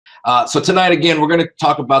So tonight, again, we're going to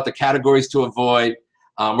talk about the categories to avoid.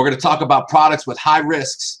 We're going to talk about products with high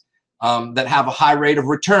risks that have a high rate of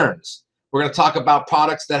returns. We're going to talk about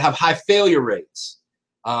products that have high failure rates,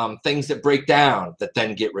 things that break down that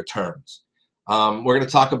then get returns. We're going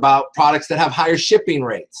to talk about products that have higher shipping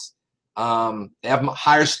rates. They have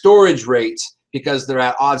higher storage rates because they're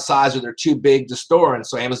at odd size or they're too big to store, and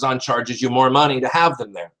so Amazon charges you more money to have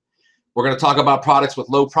them there. We're going to talk about products with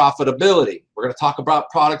low profitability. We're going to talk about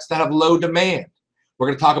products that have low demand. We're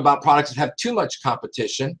going to talk about products that have too much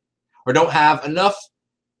competition or don't have enough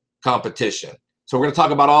competition. So we're going to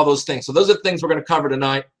talk about all those things. So those are the things we're going to cover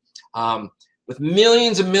tonight. With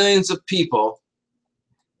millions and millions of people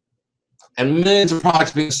and millions of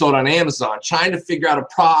products being sold on Amazon, trying to figure out a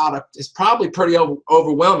product is probably pretty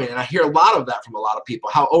overwhelming. And I hear a lot of that from a lot of people,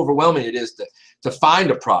 how overwhelming it is to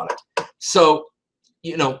find a product. So,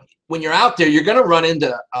 you know, when you're out there, you're going to run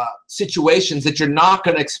into situations that you're not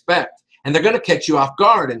going to expect, and they're going to catch you off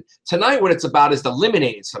guard. And tonight what it's about is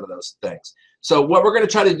eliminating some of those things. So what we're going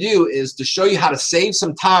to try to do is to show you how to save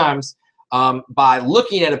some time by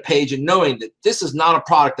looking at a page and knowing that this is not a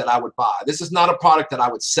product that I would buy. This is not a product that I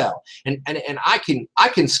would sell. And I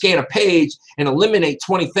can scan a page and eliminate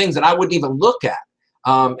 20 things that I wouldn't even look at.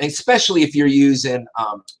 Especially if you're using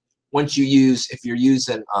if you're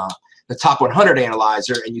using the top 100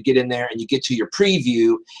 analyzer, and you get in there and you get to your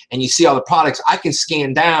preview and you see all the products, I can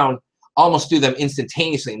scan down almost through them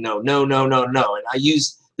instantaneously. No. And I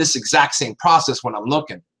use this exact same process when I'm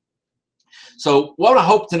looking. So what I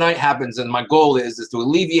hope tonight happens, and my goal is to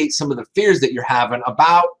alleviate some of the fears that you're having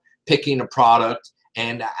about picking a product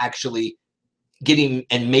and actually getting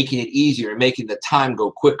and making it easier and making the time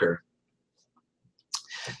go quicker.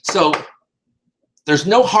 So there's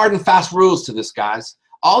no hard and fast rules to this, guys.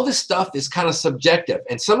 All this stuff is kind of subjective,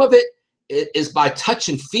 and some of it is by touch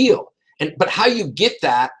and feel. But how you get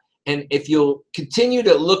that, and if you'll continue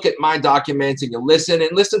to look at my documents and you'll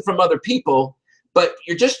listen from other people, but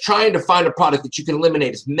you're just trying to find a product that you can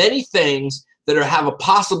eliminate as many things that have a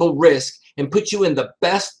possible risk and put you in the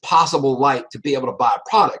best possible light to be able to buy a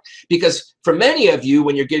product. Because for many of you,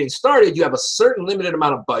 when you're getting started, you have a certain limited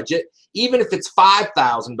amount of budget, even if it's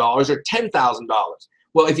 $5,000 or $10,000.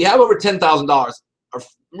 Well, if you have over $10,000, or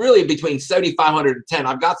really between $7,500 and $10,000,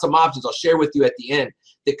 I've got some options I'll share with you at the end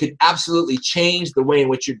that could absolutely change the way in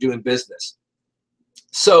which you're doing business.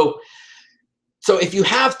 So if you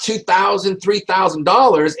have $2,000,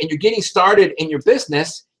 $3,000 and you're getting started in your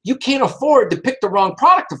business, you can't afford to pick the wrong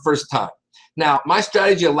product the first time. Now, my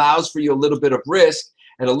strategy allows for you a little bit of risk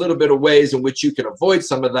and a little bit of ways in which you can avoid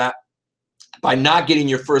some of that by not getting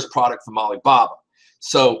your first product from Alibaba.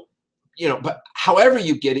 So, you know, but however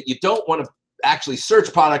you get it, you don't want to actually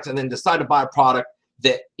search products and then decide to buy a product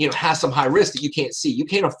that, you know, has some high risk that you can't see. You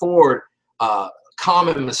can't afford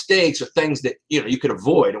common mistakes or things that, you know, you could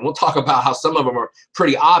avoid. And we'll talk about how some of them are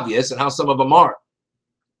pretty obvious and how some of them aren't.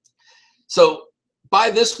 So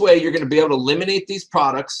by this way, you're going to be able to eliminate these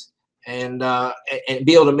products and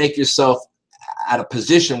be able to make yourself at a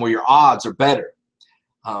position where your odds are better.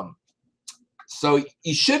 So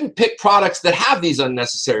you shouldn't pick products that have these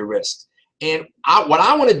unnecessary risks. And what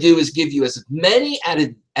I want to do is give you as many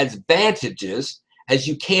advantages as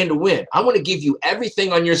you can to win. I want to give you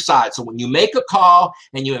everything on your side. So when you make a call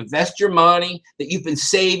and you invest your money that you've been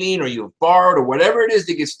saving or you've borrowed or whatever it is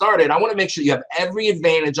to get started, I want to make sure you have every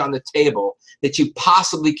advantage on the table that you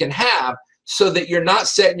possibly can have so that you're not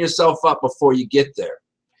setting yourself up before you get there.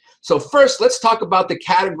 So first, let's talk about the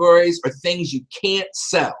categories or things you can't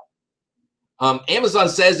sell. Amazon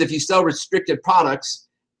says if you sell restricted products,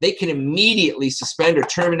 they can immediately suspend or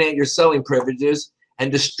terminate your selling privileges and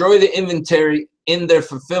destroy the inventory in their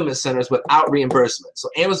fulfillment centers without reimbursement. So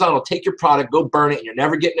Amazon will take your product, go burn it, and you're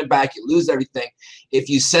never getting it back. You lose everything if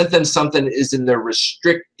you sent them something that is in their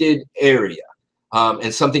restricted area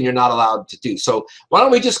and something you're not allowed to do. So why don't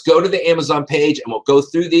we just go to the Amazon page and we'll go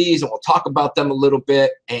through these and we'll talk about them a little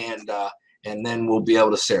bit, and then we'll be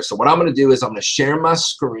able to share. So what I'm going to do is I'm going to share my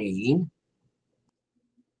screen.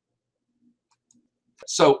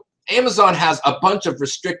 So Amazon has a bunch of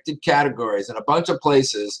restricted categories and a bunch of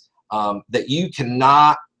places that you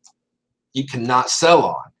cannot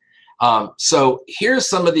sell on. So here's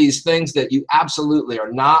some of these things that you absolutely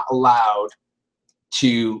are not allowed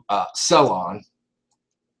to sell on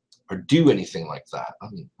or do anything like that.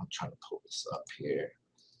 I'm trying to pull this up here.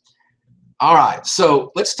 All right,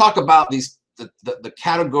 so let's talk about the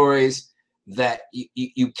categories that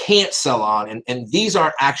you can't sell on, and these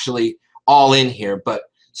aren't actually all in here, but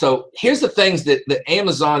so here's the things that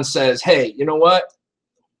Amazon says, hey, you know what?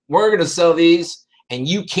 We're going to sell these and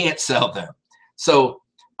you can't sell them. So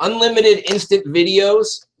Unlimited instant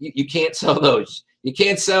videos, you can't sell those. You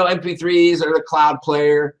can't sell MP3s or the cloud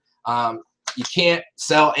player. You can't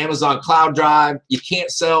sell Amazon Cloud Drive. You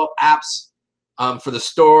can't sell apps for the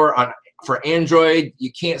store for Android.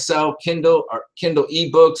 You can't sell Kindle or Kindle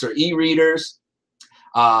ebooks or e-readers.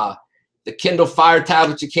 The Kindle Fire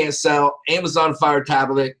tablets you can't sell. Amazon Fire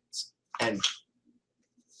tablets, and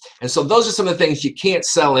so those are some of the things you can't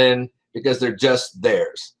sell in because they're just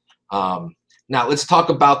theirs. Now let's talk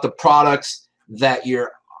about the products that you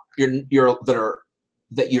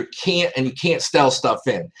can't sell stuff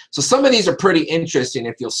in. So some of these are pretty interesting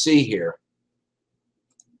if you'll see here.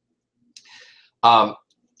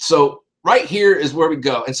 So right here is where we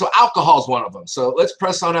go. And so alcohol is one of them. So let's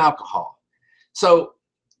press on alcohol. So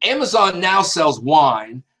Amazon now sells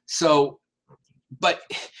wine. But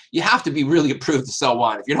you have to be really approved to sell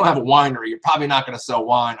wine. If you don't have a winery, you're probably not going to sell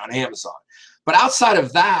wine on Amazon. But outside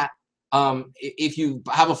of that, if you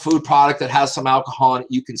have a food product that has some alcohol in it,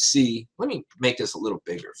 you can see. Let me make this a little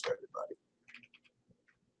bigger for everybody.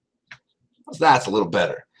 That's a little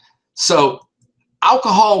better. So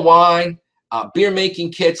alcohol, wine, beer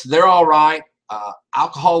making kits, they're all right.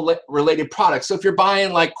 Alcohol related products. So if you're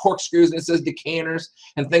buying like corkscrews and it says decanters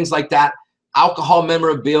and things like that, alcohol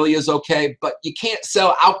memorabilia is okay, but you can't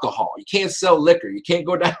sell alcohol. You can't sell liquor. You can't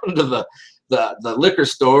go down to the liquor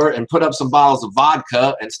store and put up some bottles of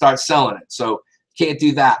vodka and start selling it. So you can't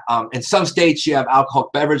do that. In some states, you have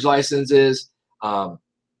alcoholic beverage licenses. You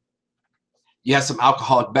have some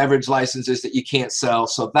alcoholic beverage licenses that you can't sell.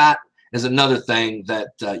 So that is another thing that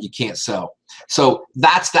you can't sell. So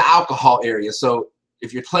that's the alcohol area. So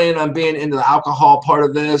if you're planning on being into the alcohol part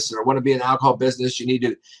of this or want to be in the alcohol business, you need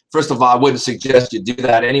to, first of all, I wouldn't suggest you do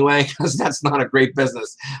that anyway, because that's not a great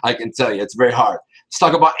business, I can tell you. It's very hard. Let's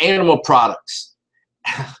talk about animal products.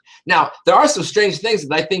 Now, there are some strange things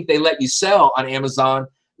that I think they let you sell on Amazon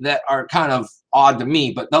that are kind of odd to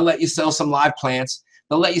me, but they'll let you sell some live plants.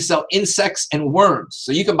 They'll let you sell insects and worms.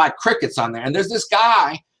 So you can buy crickets on there. And there's this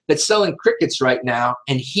guy that's selling crickets right now,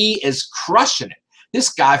 and he is crushing it.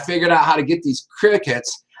 This guy figured out how to get these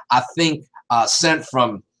crickets, I think, sent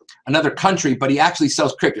from another country, but he actually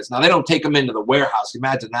sells crickets. Now, they don't take them into the warehouse.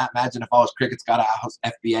 Imagine that. Imagine if all his crickets got out of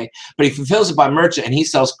FBA. But he fulfills it by merchant, and he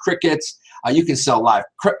sells crickets. You can sell live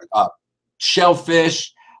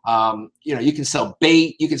shellfish. You can sell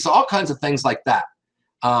bait. You can sell all kinds of things like that.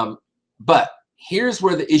 But here's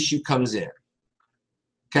where the issue comes in.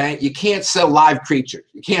 Okay? You can't sell live creatures.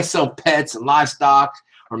 You can't sell pets and livestock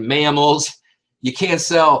or mammals. You can't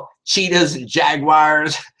sell cheetahs and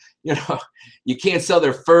jaguars. You can't sell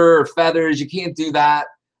their fur or feathers. You can't do that.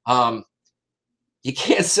 You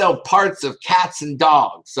can't sell parts of cats and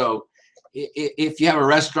dogs. So if you have a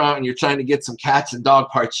restaurant and you're trying to get some cats and dog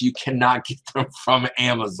parts, you cannot get them from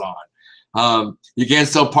Amazon. You can't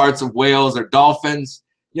sell parts of whales or dolphins.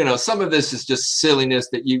 Some of this is just silliness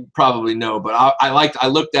that you probably know, but I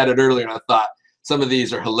looked at it earlier and I thought, some of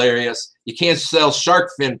these are hilarious. You can't sell shark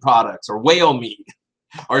fin products or whale meat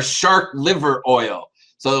or shark liver oil.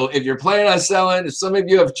 So if you're planning on selling, if some of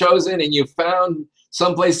you have chosen and you found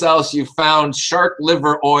someplace else, you found shark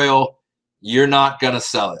liver oil, you're not going to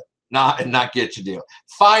sell it, not get your deal.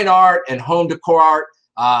 Fine art and home decor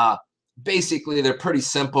art, basically they're pretty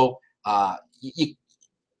simple. You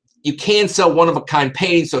can sell one-of-a-kind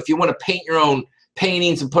paintings. So if you want to paint your own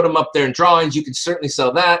paintings and put them up there in drawings, you can certainly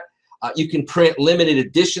sell that. You can print limited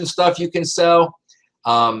edition stuff you can sell.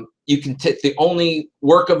 You can take the only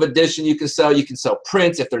work of edition you can sell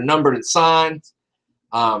prints if they're numbered and signed.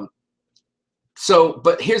 But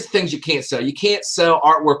here's the things you can't sell. You can't sell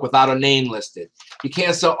artwork without a name listed. You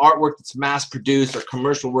can't sell artwork that's mass produced or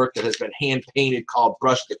commercial work that has been hand painted called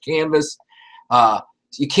brush to canvas.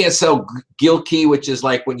 You can't sell gilkey, which is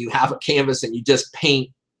like when you have a canvas and you just paint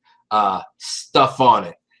stuff on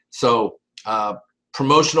it. So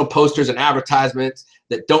promotional posters and advertisements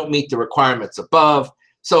that don't meet the requirements above.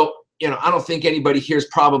 So, I don't think anybody here is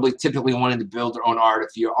probably typically wanting to build their own art.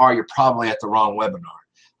 If you are, you're probably at the wrong webinar.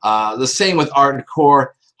 The same with art and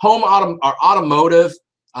decor. Home or automotive.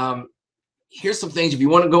 Here's some things. If you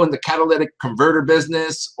want to go in the catalytic converter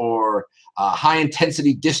business or high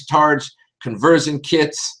intensity discharge conversion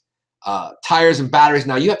kits, tires and batteries.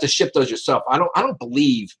 Now you have to ship those yourself. I don't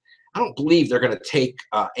believe they're going to take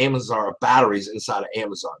Amazon or batteries inside of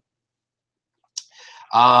Amazon.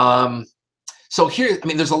 So here,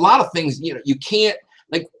 there's a lot of things, you can't,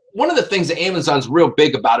 like one of the things that Amazon's real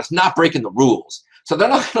big about is not breaking the rules. So they're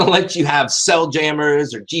not going to let you have cell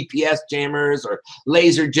jammers or GPS jammers or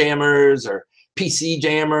laser jammers or PC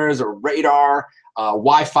jammers or radar,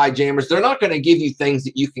 Wi-Fi jammers. They're not going to give you things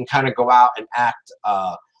that you can kind of go out and act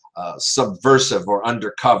subversive or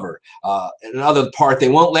undercover. Another part, they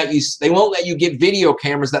won't let you get video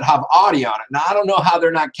cameras that have audio on it. Now, I don't know how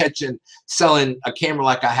they're not selling a camera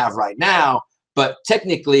like I have right now, but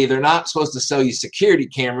technically they're not supposed to sell you security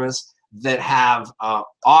cameras that have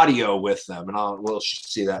audio with them, and we'll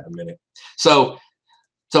see that in a minute. So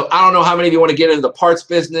I don't know how many of you want to get into the parts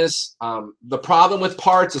business. The problem with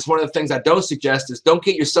parts is, one of the things I don't suggest is, don't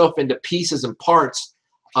get yourself into pieces and parts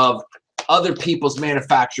of other people's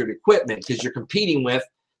manufactured equipment, because you're competing with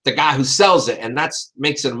the guy who sells it, and that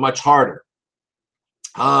makes it much harder.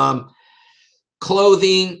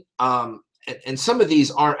 Clothing, and some of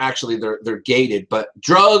these aren't actually, they're gated, but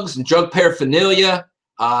drugs and drug paraphernalia,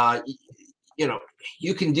 you know,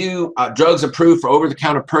 you can do drugs approved for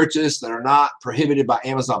over-the-counter purchase that are not prohibited by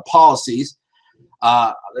Amazon policies.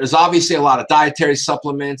 There's obviously a lot of dietary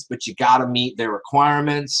supplements, but you got to meet their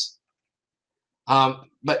requirements.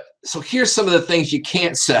 But so here's some of the things you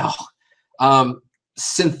can't sell.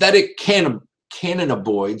 Synthetic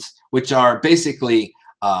cannabinoids, which are basically,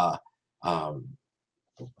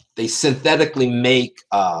 they synthetically make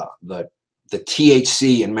the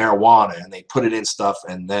THC in marijuana, and they put it in stuff,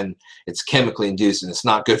 and then it's chemically induced, and it's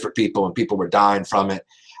not good for people, and people were dying from it.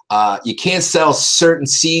 You can't sell certain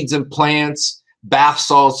seeds and plants, bath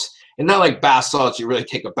salts, and not like bath salts you really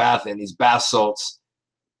take a bath in. These bath salts,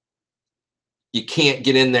 you can't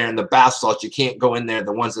get in there, and the bath salts, you can't go in there,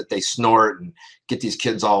 the ones that they snort and get these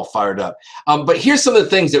kids all fired up. But here's some of the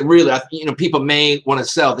things that really, you know, people may want to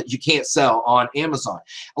sell that you can't sell on Amazon.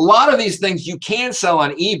 A lot of these things you can sell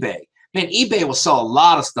on eBay. Man, eBay will sell a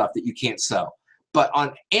lot of stuff that you can't sell, but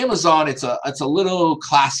on Amazon, it's a little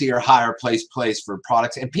classier, higher place for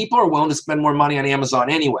products, and people are willing to spend more money on Amazon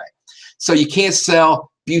anyway. So you can't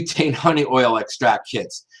sell butane honey oil extract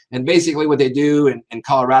kits, and basically what they do in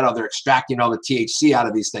Colorado, they're extracting all the THC out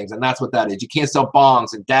of these things, and that's what that is. You can't sell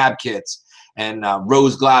bongs and dab kits and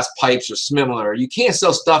rose glass pipes or similar. You can't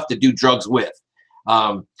sell stuff to do drugs with.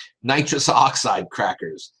 Nitrous oxide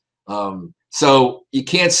crackers. So you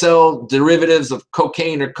can't sell derivatives of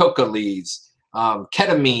cocaine or coca leaves,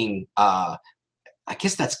 ketamine. I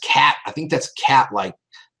guess that's cat. I think that's cat-like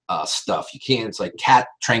stuff. You can't. It's like cat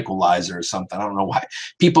tranquilizer or something. I don't know why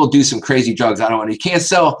people do some crazy drugs. I don't know. You can't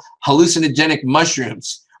sell hallucinogenic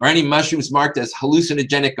mushrooms or any mushrooms marked as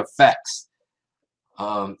hallucinogenic effects.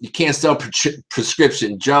 You can't sell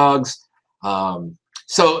prescription drugs.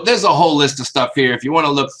 So there's a whole list of stuff here. If you want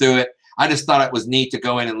to look through it. I just thought it was neat to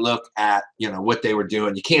go in and look at, you know, what they were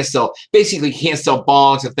doing. You can't sell, basically you can't sell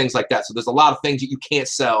bongs and things like that. So there's a lot of things that you can't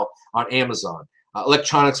sell on Amazon.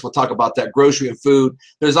 Electronics, we'll talk about that. Grocery and food.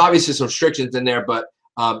 There's obviously some restrictions in there, but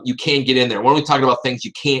you can get in there. We're only talking about things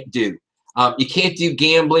you can't do. You can't do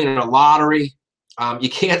gambling or lottery. You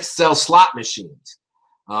can't sell slot machines.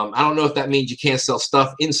 I don't know if that means you can't sell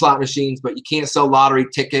stuff in slot machines, but you can't sell lottery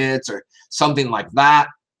tickets or something like that.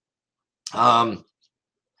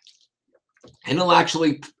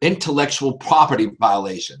 Intellectual property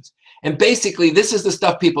violations. And basically, this is the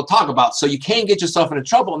stuff people talk about. So you can get yourself into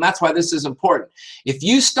trouble, and that's why this is important. If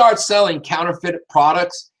you start selling counterfeit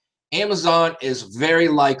products, Amazon is very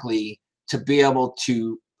likely to be able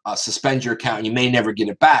to suspend your account, and you may never get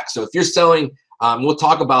it back. So if you're selling, we'll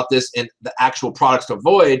talk about this in the actual products to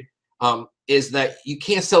avoid, is that you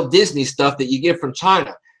can't sell Disney stuff that you get from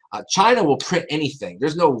China. China will print anything.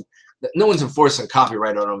 There's no one's enforcing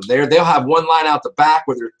copyright on them there. They'll have one line out the back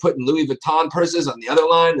where they're putting Louis Vuitton purses. On the other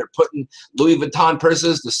line, they're putting Louis Vuitton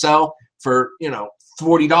purses to sell for, you know,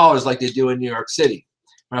 $40 like they do in New York City.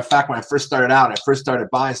 Matter of fact, when I first started out and I first started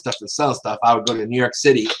buying stuff and selling stuff, I would go to New York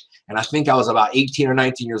City, and I think I was about 18 or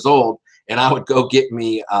 19 years old, and I would go get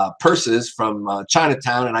me purses from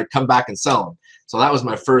Chinatown, and I'd come back and sell them. So that was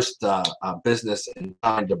my first business in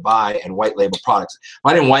trying to buy and white label products.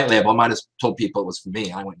 Well, I didn't white label. I might have told people it was for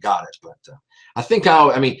me. I went and got it. But I think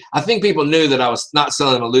I think people knew that I was not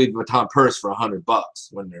selling a Louis Vuitton purse for $100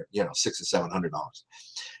 when they're, you know, $600 or $700.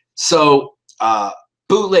 So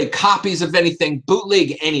bootleg copies of anything,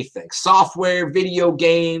 bootleg anything, software, video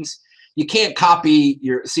games. You can't copy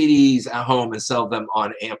your CDs at home and sell them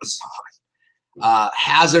on Amazon.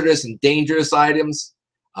 Hazardous and dangerous items.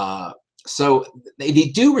 So they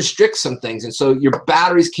do restrict some things, and so your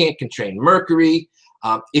batteries can't contain mercury.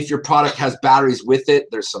 If your product has batteries with it,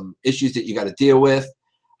 there's some issues that you got to deal with.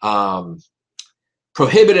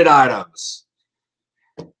 Prohibited items,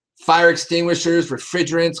 fire extinguishers,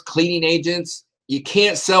 refrigerants, cleaning agents. You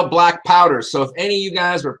can't sell black powder. So if any of you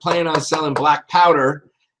guys were planning on selling black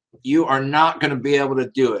powder, you are not going to be able to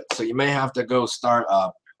do it. So you may have to go start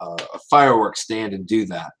a fireworks stand and do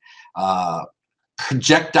that.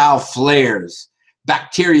 Projectile flares,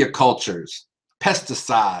 bacteria cultures,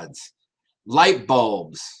 pesticides, light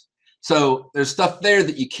bulbs. So there's stuff there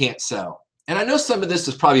that you can't sell. And I know some of this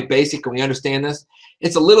is probably basic and we understand this.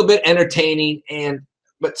 It's a little bit entertaining,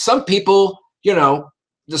 but some people, you know,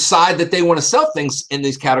 decide that they want to sell things in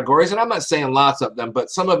these categories. And I'm not saying lots of them, but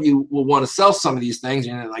some of you will want to sell some of these things.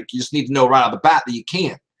 You know, like you just need to know right out of the bat that you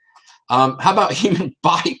can. How about human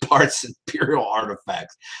body parts and burial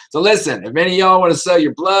artifacts? So listen, if any of y'all want to sell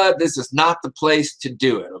your blood, this is not the place to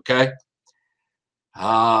do it, okay?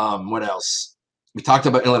 What else? We talked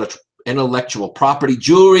about intellectual property,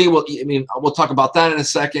 jewelry. Well, I mean, we'll talk about that in a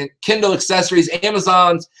second. Kindle accessories.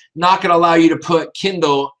 Amazon's not going to allow you to put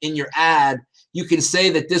Kindle in your ad. You can say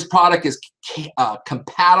that this product is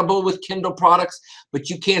compatible with Kindle products, but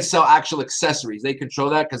you can't sell actual accessories. They control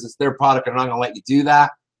that because it's their product. They're not going to let you do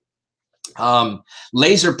that.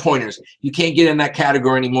 Laser pointers. You can't get in that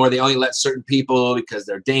category anymore. They only let certain people because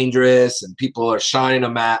they're dangerous and people are shining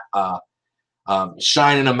them at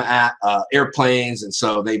airplanes, and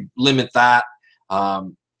so they limit that.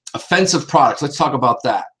 Offensive products. Let's talk about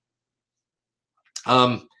that.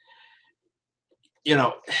 You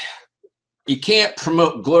know, you can't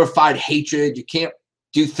promote glorified hatred. You can't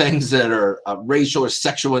do things that are racial or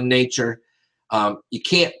sexual in nature. You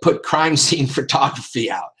can't put crime scene photography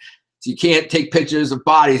out. So you can't take pictures of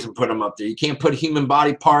bodies and put them up there. You can't put human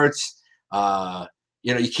body parts.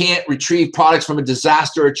 You know, you can't retrieve products from a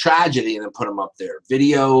disaster or tragedy and then put them up there.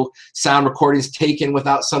 Video, sound recordings taken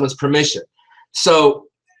without someone's permission. So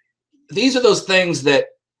these are those things that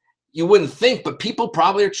you wouldn't think, but people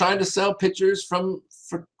probably are trying to sell pictures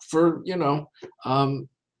for you know,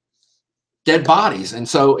 dead bodies. And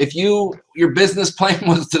so if your business plan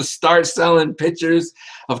was to start selling pictures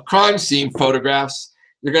of crime scene photographs,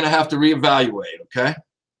 you're going to have to reevaluate, okay?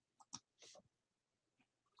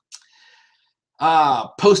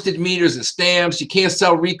 Postage meters and stamps. You can't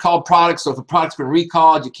sell recalled products. So if a product's been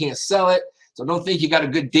recalled, you can't sell it. So don't think you got a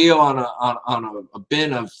good deal on a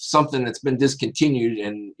bin of something that's been discontinued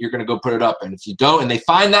and you're going to go put it up. And if you don't, and they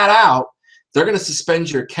find that out, they're going to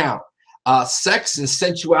suspend your account. Sex and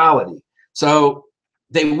sensuality. So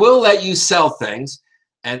they will let you sell things.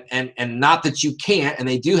 And not that you can't, and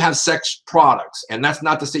they do have sex products, and that's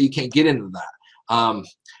not to say you can't get into that.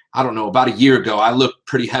 I don't know, about a year ago, I looked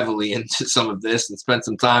pretty heavily into some of this and spent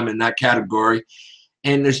some time in that category,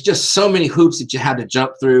 and there's just so many hoops that you had to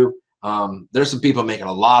jump through. There's some people making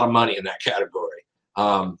a lot of money in that category.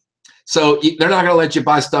 So they're not going to let you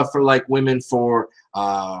buy stuff for like women for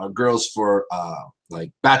girls for like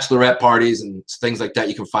bachelorette parties and things like that.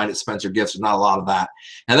 You can find at Spencer Gifts. There's not a lot of that.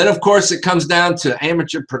 And then, of course, it comes down to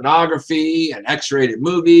amateur pornography and X-rated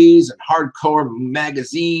movies and hardcore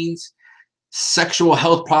magazines. Sexual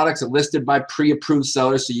health products are listed by pre-approved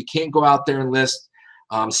sellers, so you can't go out there and list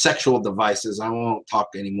sexual devices. I won't talk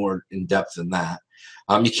any more in depth than that.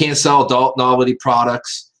 You can't sell adult novelty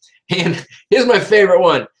products. And here's my favorite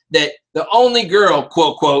one, that the only girl,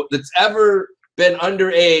 quote, quote, that's ever been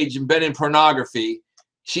underage and been in pornography,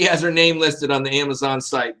 she has her name listed on the Amazon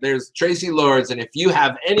site. There's Tracy Lords, and if you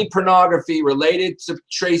have any pornography related to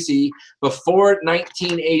Tracy before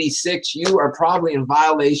 1986, you are probably in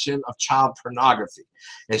violation of child pornography.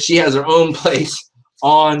 And she has her own place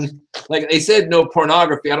on, like they said, no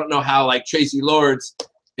pornography. I don't know how, like Tracy Lords,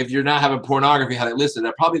 if you're not having pornography, how they listed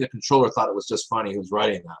that. Probably the controller thought it was just funny who's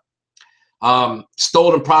writing that.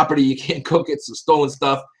 Stolen property, you can't go get some stolen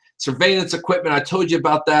stuff. Surveillance equipment, I told you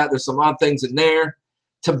about that. There's some odd things in there.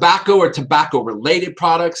 Tobacco or tobacco-related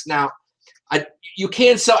products. Now, you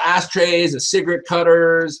can sell ashtrays and cigarette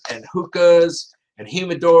cutters and hookahs and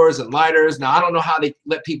humidors and lighters. Now, I don't know how they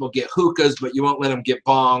let people get hookahs, but you won't let them get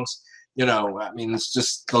bongs. You know, I mean, it's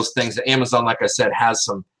just those things that Amazon, like I said, has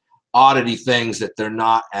some oddity things that they're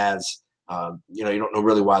not as, you know, you don't know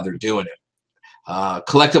really why they're doing it.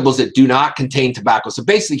 Collectibles that do not contain tobacco. So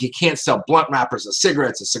basically, you can't sell blunt wrappers and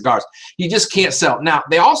cigarettes and cigars. You just can't sell. Now,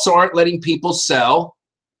 they also aren't letting people sell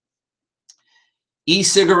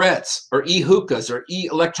e-cigarettes or e-hookahs or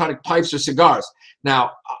e-electronic pipes or cigars.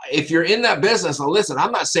 Now, if you're in that business, now listen,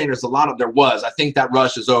 I'm not saying there's a lot of, there was. I think that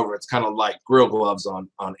rush is over. It's kind of like Grill Gloves on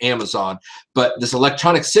Amazon. But this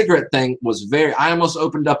electronic cigarette thing was very, I almost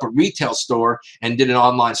opened up a retail store and did an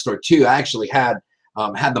online store too. I actually had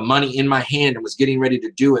the money in my hand and was getting ready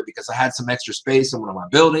to do it because I had some extra space in one of my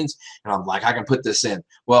buildings, and I'm like, I can put this in.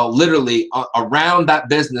 Well, literally around that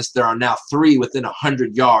business, there are now 3 within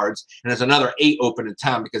 100 yards, and there's another 8 open in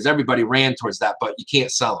town because everybody ran towards that, but you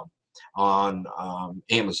can't sell them on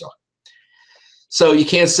Amazon. So you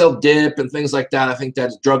can't sell dip and things like that. I think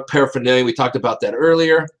that's drug paraphernalia. We talked about that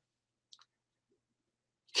earlier.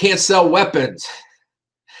 Can't sell weapons.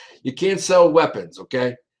 You can't sell weapons,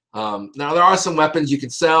 okay? Now, there are some weapons you can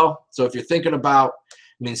sell. So if you're thinking about,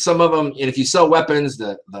 I mean, some of them, and if you sell weapons,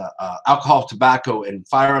 the alcohol, tobacco, and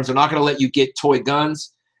firearms are not going to let you get toy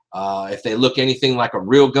guns if they look anything like a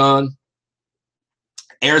real gun.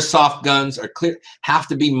 Airsoft guns are have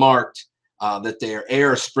to be marked that they are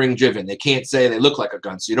air or spring driven. They can't say they look like a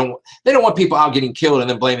gun. So they don't want people out getting killed and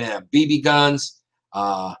then blaming them. BB guns,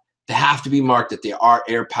 they have to be marked that they are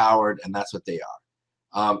air powered, and that's what they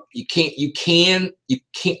are. You can't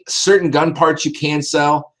certain gun parts you can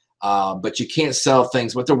sell, but you can't sell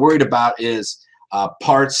things. What they're worried about is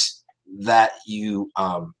parts that you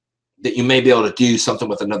may be able to do something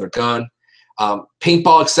with another gun.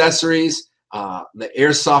 Paintball accessories, the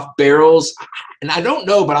airsoft barrels, and I don't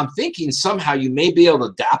know, but I'm thinking somehow you may be able to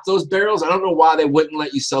adapt those barrels. I don't know why they wouldn't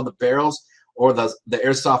let you sell the barrels or the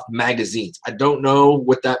airsoft magazines. I don't know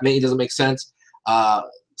what that means. It doesn't make sense.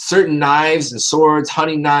 Certain knives and swords,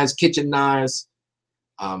 hunting knives, kitchen knives,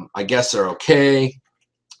 I guess are okay.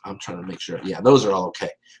 I'm trying to make sure. Yeah, those are all okay.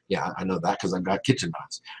 Yeah, I know that because I've got kitchen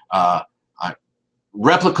knives.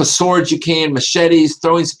 Replica swords you can, machetes,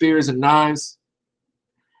 throwing spears and knives,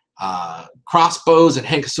 crossbows and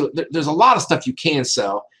handcuffs. So there's a lot of stuff you can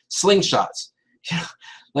sell. Slingshots.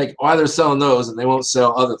 Like, why they're selling those and they won't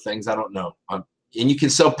sell other things, I don't know. And you can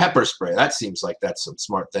sell pepper spray. That seems like that's some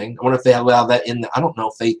smart thing. I wonder if they allow that in. I don't know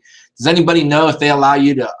if they. Does anybody know if they allow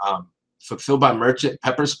you to fulfill by merchant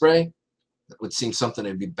pepper spray? That would seem something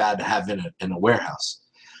that'd be bad to have in a warehouse.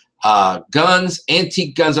 Guns,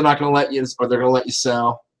 antique guns are not going to let you, or they're going to let you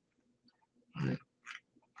sell. All right.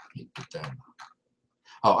 Put that.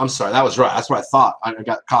 Oh, I'm sorry. That was right. That's what I thought. I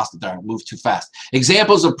got costed there. I moved too fast.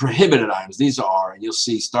 Examples of prohibited items. These are, and you'll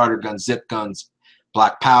see starter guns, zip guns,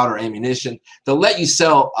 black powder, ammunition. They'll let you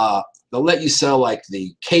sell. They'll let you sell like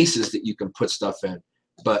the cases that you can put stuff in,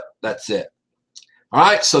 but that's it. All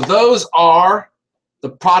right. So those are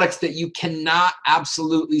the products that you cannot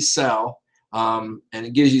absolutely sell, and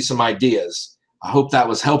it gives you some ideas. I hope that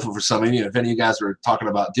was helpful for some of you. If any of you guys were talking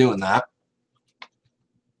about doing that.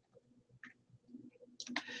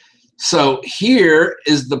 So here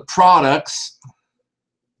is the products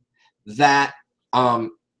that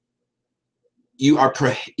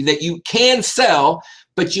you can sell,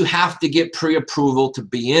 but you have to get pre-approval to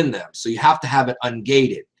be in them. So you have to have it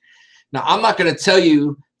ungated. Now, I'm not going to tell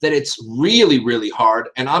you that it's really, really hard,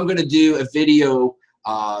 and I'm going to do a video,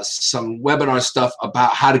 some webinar stuff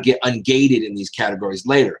about how to get ungated in these categories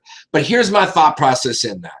later. But here's my thought process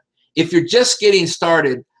in that. If you're just getting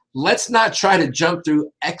started, let's not try to jump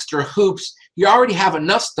through extra hoops. You already have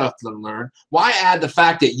enough stuff to learn. Why add the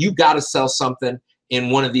fact that you got to sell something in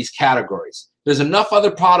one of these categories? There's enough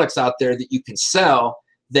other products out there that you can sell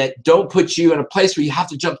that don't put you in a place where you have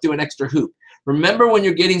to jump through an extra hoop. Remember, when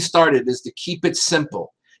you're getting started, is to keep it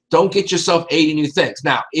simple. Don't get yourself 80 new things.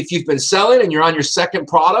 Now, if you've been selling and you're on your second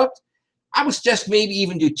product, I would suggest maybe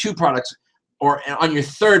even do 2 products, or on your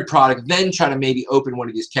third product, then try to maybe open one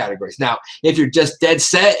of these categories. Now, if you're just dead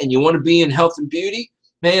set and you want to be in health and beauty,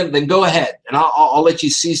 man, then go ahead. And I'll let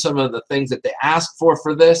you see some of the things that they ask for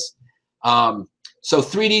this. So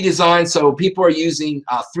 3D design, so people are using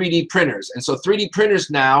 3D printers. And so 3D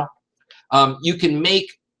printers now, you can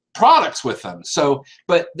make products with them. So,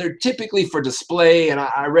 but they're typically for display, and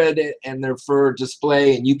I read it, and they're for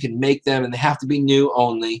display, and you can make them, and they have to be new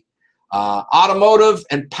only. Automotive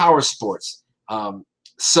and power sports.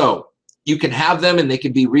 So you can have them, and they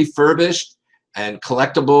can be refurbished and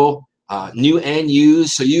collectible, new and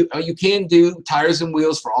used. So you can do tires and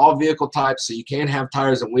wheels for all vehicle types. So you can have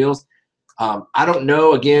tires and wheels. I don't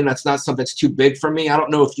know. Again, that's not something that's too big for me. I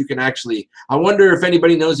don't know if you can actually. I wonder if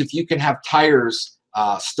anybody knows if you can have tires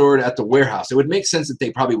stored at the warehouse. It would make sense that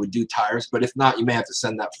they probably would do tires, but if not, you may have to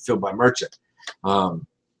send that fulfilled by merchant.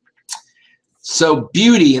 So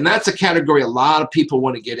beauty, and that's a category a lot of people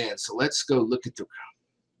want to get in. So let's go look at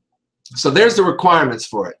so there's the requirements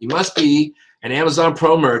for it. You must be an Amazon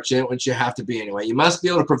Pro merchant, which you have to be anyway. You must be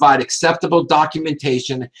able to provide acceptable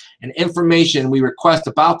documentation and information we request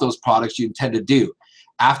about those products you intend to do.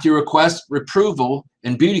 After you request approval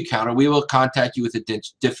in Beautycounter, we will contact you with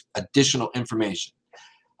additional information.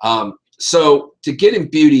 So to get in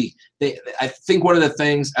beauty, I think one of the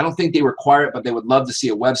things, I don't think they require it, but they would love to see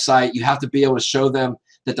a website. You have to be able to show them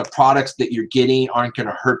that the products that you're getting aren't going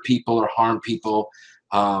to hurt people or harm people.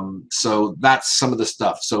 So that's some of the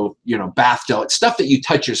stuff. So, you know, bath gel, it's stuff that you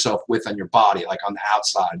touch yourself with on your body, like on the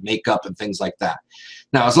outside, makeup and things like that.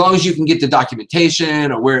 Now, as long as you can get the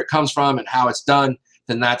documentation or where it comes from and how it's done,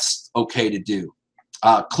 then that's okay to do.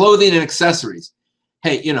 Clothing and accessories.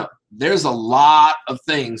 Hey, you know, there's a lot of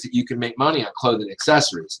things that you can make money on clothing and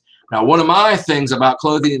accessories. Now, one of my things about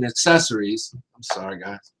clothing and accessories, I'm sorry,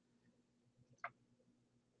 guys.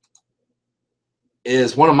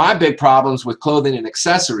 is one of my big problems with clothing and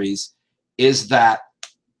accessories is that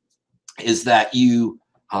you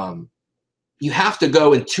have to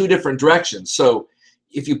go in two different directions. So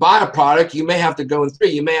if you buy a product, you may have to go in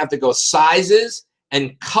three. You may have to go sizes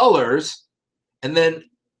and colors, and then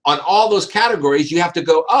on all those categories, you have to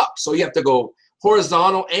go up. So you have to go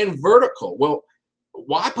horizontal and vertical. Well,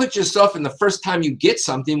 why put yourself in the first time you get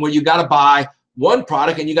something where you got to buy one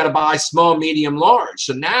product and you got to buy small, medium, large?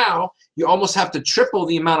 So now you almost have to triple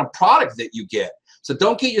the amount of product that you get. So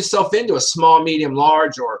don't get yourself into a small, medium,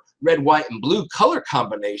 large, or red, white, and blue color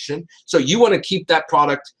combination. So you want to keep that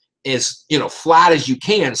product as, you know, flat as you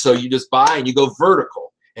can. So you just buy and you go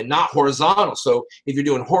vertical and not horizontal. So if you're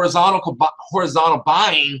doing horizontal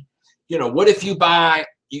buying, you know, what if you buy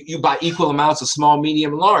equal amounts of small,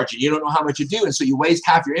 medium, and large, and you don't know how much you do, and so you waste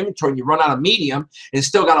half your inventory and you run out of medium and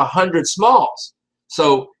still got 100 smalls.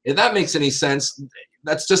 So if that makes any sense,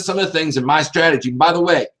 that's just some of the things in my strategy. And by the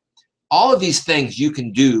way, all of these things you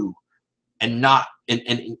can do and not, and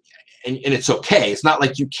it's okay. It's not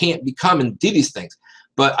like you can't become and do these things.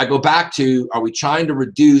 But I go back to, are we trying to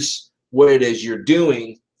reduce what it is you're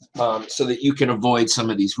doing so that you can avoid some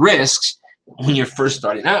of these risks when you're first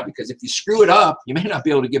starting out? Because if you screw it up, you may not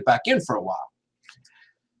be able to get back in for a while.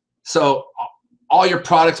 So all your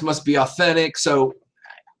products must be authentic. So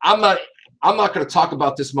I'm not going to talk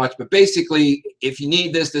about this much, but basically, if you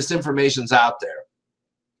need this information's out there.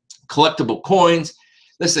 Collectible coins.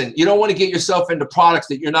 Listen, you don't want to get yourself into products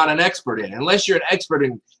that you're not an expert in. Unless you're an expert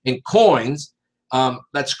in coins,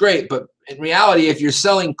 that's great. But in reality, if you're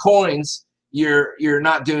selling coins, you're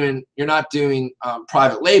not doing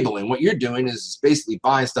private labeling. What you're doing is basically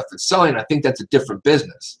buying stuff and selling. I think that's a different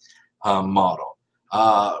business model.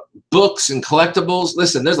 Books and collectibles.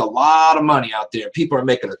 Listen, there's a lot of money out there. People are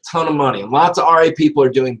making a ton of money, and lots of RA people are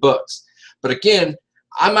doing books. But again,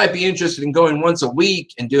 I might be interested in going once a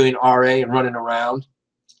week and doing RA and running around,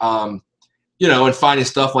 you know, and finding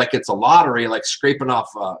stuff like it's a lottery, like scraping off,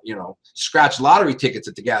 you know, scratch lottery tickets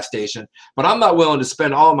at the gas station. But I'm not willing to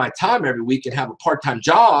spend all my time every week and have a part-time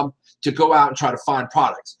job to go out and try to find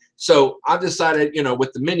products. So I've decided, you know,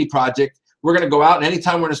 with the Mindy Project, we're going to go out, and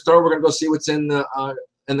anytime we're in a store, we're going to go see what's in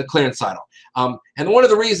the clearance aisle. And one of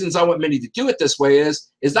the reasons I want Mindy to do it this way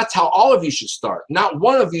is that's how all of you should start. Not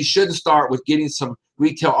one of you should start with getting some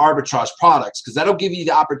retail arbitrage products, because that'll give you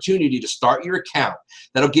the opportunity to start your account.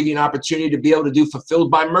 That'll give you an opportunity to be able to do fulfilled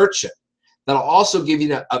by merchant. That'll also give you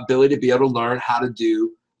the ability to be able to learn how to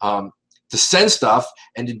do to send stuff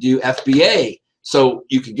and to do FBA, so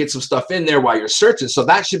you can get some stuff in there while you're searching. So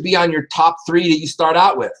that should be on your top 3 that you start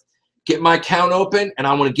out with. Get my account open, and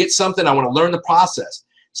I want to get something. I want to learn the process.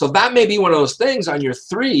 So that may be one of those things on your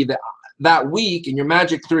 3 that week, in your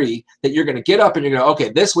magic 3, that you're going to get up and you're going to,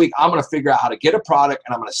 okay, this week I'm going to figure out how to get a product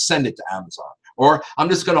and I'm going to send it to Amazon. Or I'm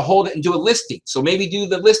just going to hold it and do a listing. So maybe do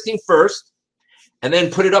the listing first and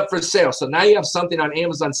then put it up for sale. So now you have something on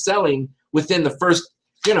Amazon selling within the first,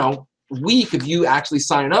 you know, week of you actually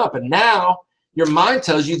signing up. And now your mind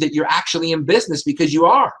tells you that you're actually in business, because you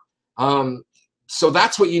are. So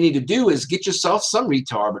that's what you need to do, is get yourself some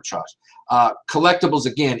retail arbitrage. Collectibles,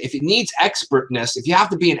 again, if it needs expertness, if you have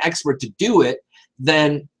to be an expert to do it,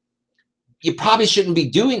 then you probably shouldn't be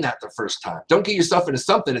doing that the first time. Don't get yourself into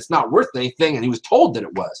something that's not worth anything and he was told that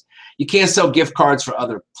it was. You can't sell gift cards for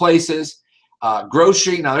other places.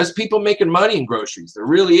 Grocery, now there's people making money in groceries. There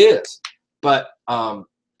really is. But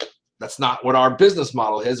that's not what our business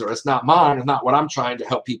model is, or it's not mine. It's not what I'm trying to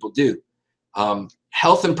help people do.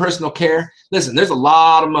 Health and personal care. Listen, there's a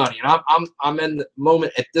lot of money, and I'm in the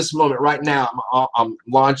moment at this moment right now. I'm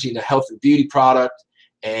launching a health and beauty product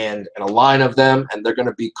and a line of them, and they're going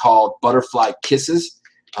to be called Butterfly Kisses.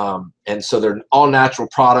 And so they're all natural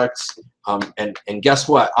products. And guess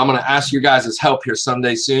what? I'm going to ask you guys' help here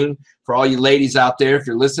someday soon. For all you ladies out there, if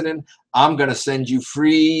you're listening, I'm going to send you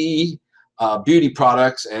free beauty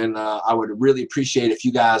products, and I would really appreciate if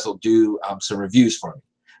you guys will do some reviews for me.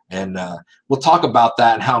 And we'll talk about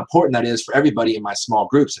that and how important that is for everybody in my small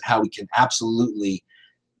groups, and how we can absolutely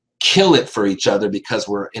kill it for each other because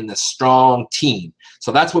we're in this strong team.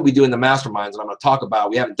 So that's what we do in the masterminds, and I'm going to talk about.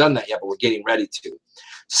 We haven't done that yet, but we're getting ready to.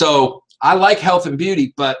 So I like health and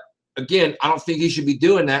beauty, but again, I don't think you should be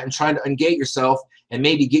doing that and trying to ungate yourself and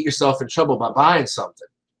maybe get yourself in trouble by buying something.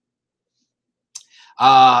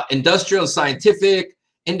 Industrial and scientific,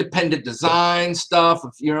 independent design stuff.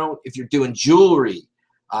 If you're doing jewelry.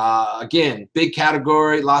 Again, big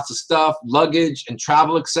category, lots of stuff, luggage and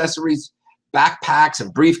travel accessories, backpacks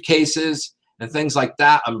and briefcases and things like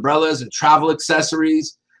that, umbrellas and travel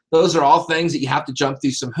accessories. Those are all things that you have to jump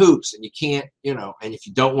through some hoops, and you can't, and if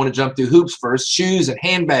you don't want to jump through hoops first, shoes and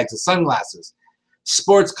handbags and sunglasses.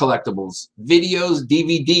 sports collectibles, videos,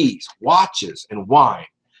 DVDs, watches, and wine.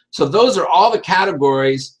 So those are all the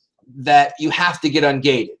categories that you have to get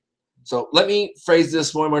ungated. So let me phrase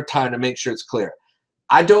this one more time to make sure it's clear.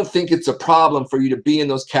 I don't think it's a problem for you to be in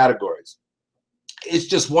those categories. It's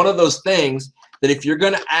just one of those things that if you're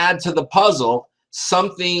going to add to the puzzle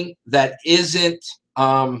something that isn't,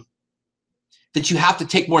 that you have to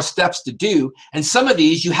take more steps to do. And some of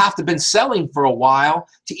these you have to been selling for a while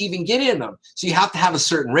to even get in them. So you have to have a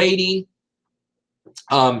certain rating.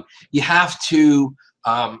 You have to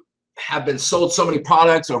have been sold so many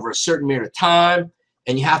products over a certain period of time,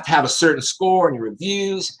 and you have to have a certain score in your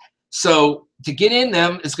reviews. So to get in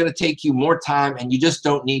them is going to take you more time, and you just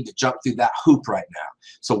don't need to jump through that hoop right now.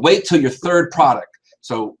 So wait till your third product.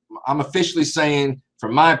 So I'm officially saying,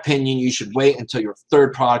 from my opinion, you should wait until your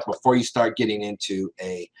third product before you start getting into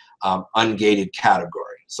a ungated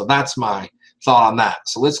category. So that's my thought on that.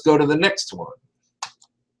 So let's go to the next one.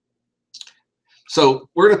 So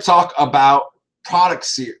we're going to talk about product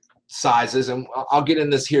sizes, and I'll get in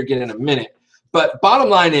this here again in a minute. But bottom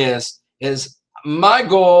line is my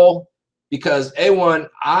goal, because A1,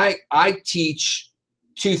 I teach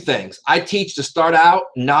two things. I teach to start out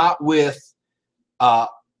not with,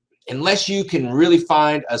 unless you can really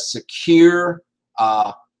find a secure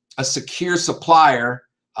supplier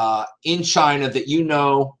in China that you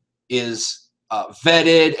know is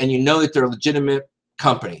vetted and you know that they're a legitimate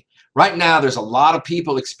company. Right now, there's a lot of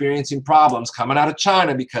people experiencing problems coming out of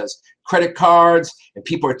China because credit cards and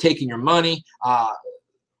people are taking your money. I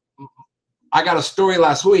got a story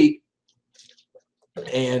last week,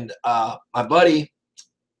 and my buddy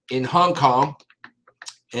in Hong Kong,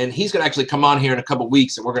 and he's going to actually come on here in a couple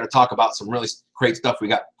weeks, and we're going to talk about some really great stuff we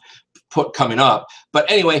got put coming up. But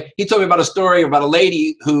anyway, he told me about a story about a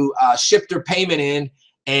lady who shipped her payment in,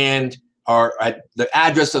 and the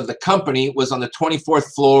address of the company was on the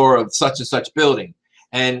 24th floor of such and such building.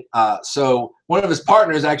 And so one of his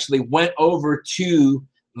partners actually went over to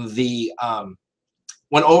the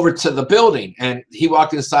building, and he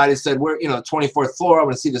walked inside and said, "We're, 24th floor. I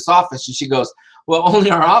want to see this office." And she goes, "Well, only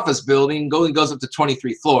our office building goes up to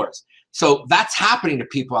 23 floors." So that's happening to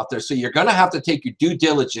people out there. So you're going to have to take your due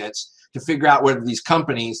diligence to figure out whether these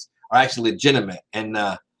companies are actually legitimate. And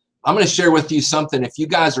I'm going to share with you something. If you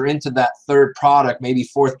guys are into that third product, maybe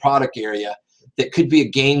fourth product area, that could be a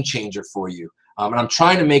game changer for you. And I'm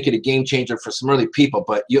trying to make it a game changer for some early people,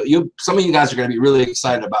 but some of you guys are going to be really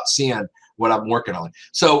excited about seeing what I'm working on.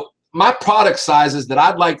 So my product sizes that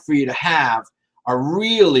I'd like for you to have are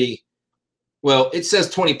really, well, it says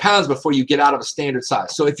 20 pounds before you get out of a standard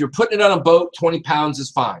size. So if you're putting it on a boat, 20 pounds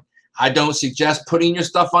is fine. I don't suggest putting your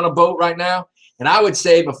stuff on a boat right now. And I would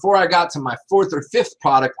say before I got to my fourth or fifth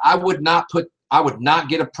product, I would not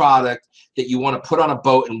get a product that you want to put on a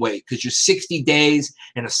boat and wait, because you're 60 days,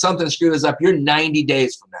 and if something screws up, you're 90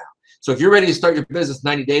 days from now. So if you're ready to start your business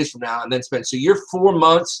 90 days from now and then spend, so you're 4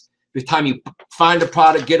 months, by the time you find a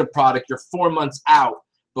product, get a product, you're 4 months out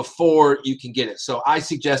before you can get it. So I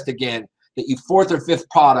suggest, again, that you fourth or fifth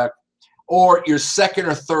product, or your second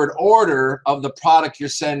or third order of the product you're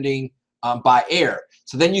sending by air.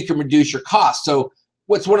 So then you can reduce your costs. So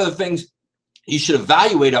what's one of the things you should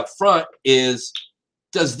evaluate up front is,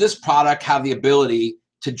 does this product have the ability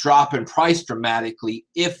to drop in price dramatically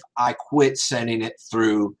if I quit sending it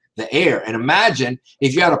through the air? And imagine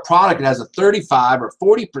if you had a product that has a 35 or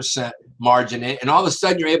 40% margin in it, and all of a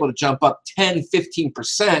sudden you're able to jump up 10,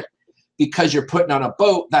 15% because you're putting on a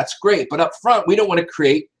boat. That's great. But up front, we don't want to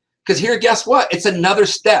create, because here, guess what? It's another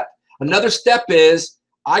step. Another step is,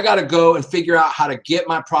 I got to go and figure out how to get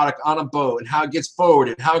my product on a boat and how it gets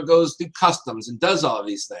forwarded, how it goes through customs and does all of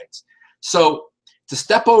these things. So to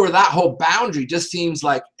step over that whole boundary just seems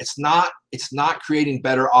like it's not creating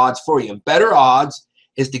better odds for you. And better odds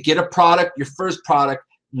is to get a product, your first product,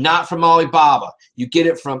 not from Alibaba. You get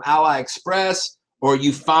it from AliExpress, or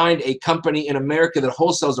you find a company in America that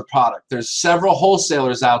wholesales a product. There's several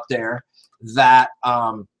wholesalers out there that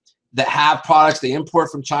have products they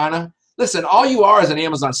import from China. Listen, all you are as an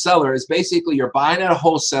Amazon seller is basically you're buying at a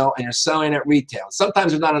wholesale and you're selling at retail.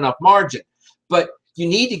 Sometimes there's not enough margin, but you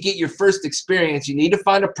need to get your first experience. You need to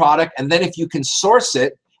find a product, and then if you can source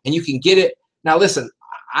it and you can get it. Now, listen,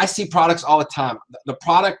 I see products all the time. The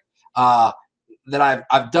product that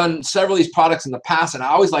I've done several of these products in the past, and I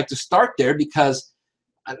always like to start there, because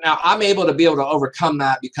now I'm able to overcome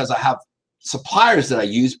that because I have suppliers that I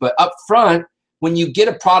use. But up front, when you get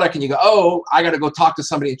a product and you go, oh, I got to go talk to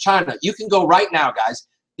somebody in China, you can go right now, guys,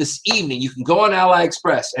 this evening, you can go on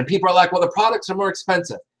AliExpress, and people are like, well, the products are more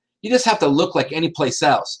expensive. You just have to look like any place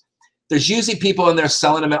else. There's usually people in there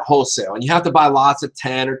selling them at wholesale, and you have to buy lots of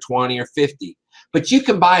 10 or 20 or 50. but you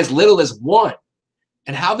can buy as little as one.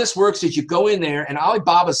 And how this works is you go in there, and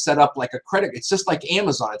Alibaba's set up like a credit. It's just like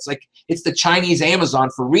Amazon. It's the Chinese Amazon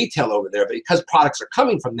for retail over there. But because products are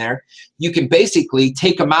coming from there, you can basically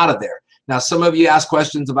take them out of there. Now, some of you ask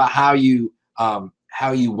questions about how you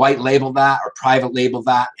white label that or private label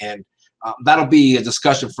that, and that'll be a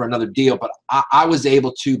discussion for another deal. But I was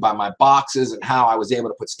able to, by my boxes and how I was able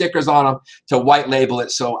to put stickers on them, to white label it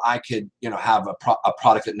so I could, have a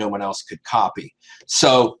product that no one else could copy.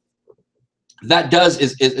 So that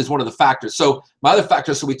is one of the factors. So my other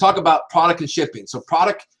factors, so we talk about product and shipping. So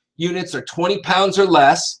product units are 20 pounds or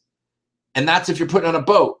less, and that's if you're putting on a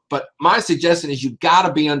boat. But my suggestion is you got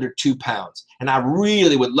to be under 2 pounds. And I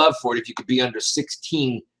really would love for it if you could be under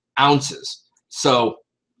 16 ounces. So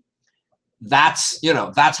that's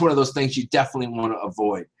one of those things you definitely want to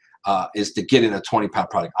avoid, is to get in a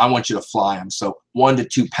 20-pound product. I want you to fly them. So 1 to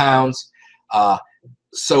 2 pounds.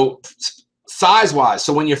 So size-wise,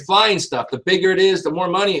 so when you're flying stuff, the bigger it is, the more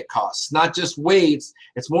money it costs. Not just weights,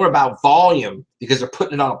 it's more about volume because they're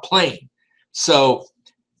putting it on a plane. So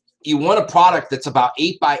you want a product that's about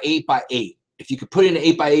 8 by 8 by 8. If you could put it in an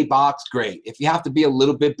 8 by 8 box, great. If you have to be a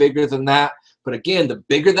little bit bigger than that, but again, the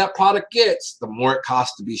bigger that product gets, the more it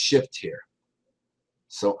costs to be shipped here.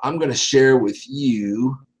 So I'm going to share with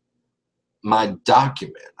you my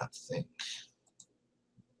document, I think.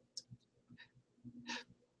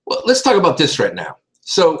 Well, let's talk about this right now.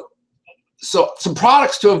 So some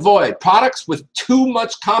products to avoid, products with too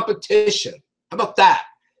much competition. How about that?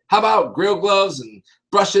 How about grill gloves and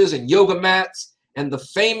brushes and yoga mats and the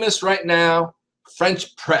famous right now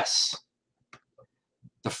French press?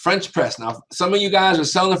 The French press. Now, some of you guys are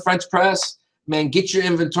selling the French press. Man, get your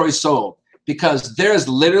inventory sold, because there's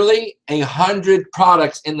literally 100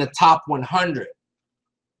 products in the top 100.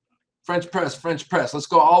 French press, French press. Let's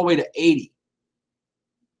go all the way to 80.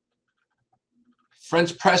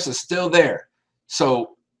 French press is still there.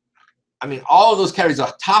 So, I mean, all of those categories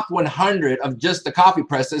are top 100 of just the coffee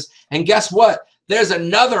presses. And guess what? There's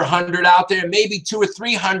another 100 out there, maybe 200 or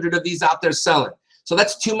 300 of these out there selling. So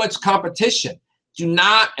that's too much competition. Do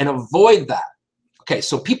not and avoid that. Okay,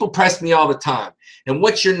 so people press me all the time. And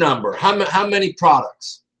what's your number? How many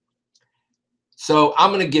products? So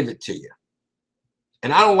I'm going to give it to you.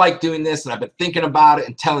 And I don't like doing this, and I've been thinking about it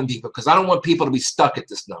and telling people, because I don't want people to be stuck at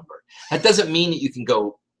this number. That doesn't mean that you can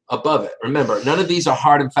go above it. Remember, none of these are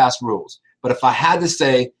hard and fast rules. But if I had to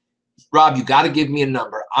say, Rob, you got to give me a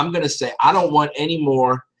number, I'm going to say I don't want any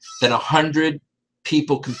more than 100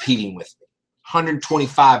 people competing with me,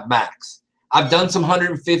 125 max. I've done some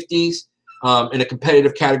 150s in a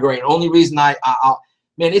competitive category, and only reason man,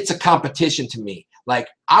 it's a competition to me. Like,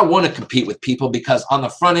 I want to compete with people, because on the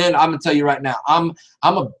front end, I'm going to tell you right now, I'm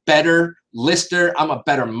a better lister. I'm a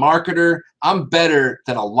better marketer. I'm better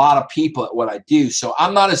than a lot of people at what I do. So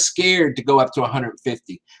I'm not as scared to go up to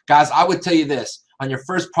 150. Guys, I would tell you this. On your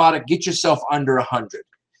first product, get yourself under 100.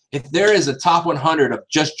 If there is a top 100 of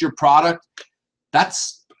just your product,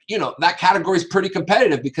 that's, that category is pretty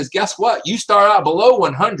competitive, because guess what? You start out below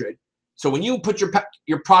 100. So when you put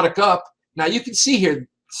your product up, now you can see here,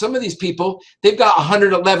 some of these people, they've got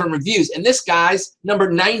 111 reviews. And this guy's number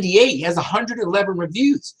 98. He has 111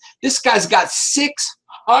 reviews. This guy's got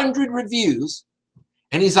 600 reviews,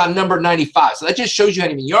 and he's on number 95. So that just shows you how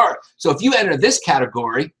many you are. So if you enter this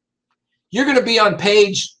category, you're going to be on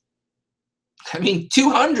page,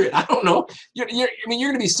 200. I don't know. You're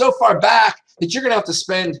going to be so far back that you're going to have to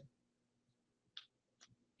spend.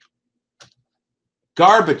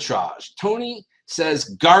 Garbitrage. Tony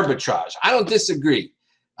says garbitrage. I don't disagree.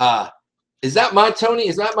 Is that my Tony?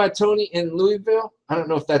 Is that my Tony in Louisville? I don't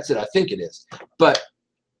know if that's it. I think it is. But,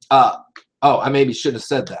 I maybe should have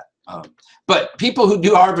said that. But people who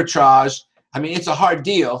do arbitrage, it's a hard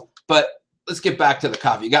deal. But let's get back to the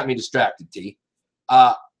coffee. You got me distracted, T.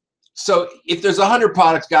 So if there's 100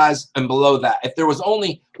 products, guys, and below that, if there was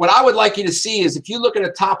only, what I would like you to see is if you look at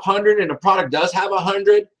a top 100 and a product does have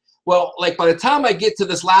 100, well, like by the time I get to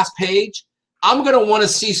this last page, I'm going to want to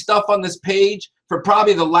see stuff on this page for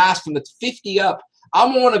probably the last, from the 50 up. I'm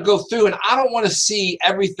going to want to go through, and I don't want to see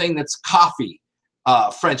everything that's coffee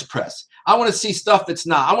French press. I want to see stuff that's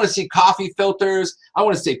not. I want to see coffee filters. I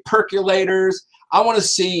want to see percolators. I want to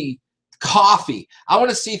see coffee. I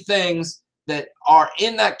want to see things that are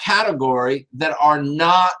in that category that are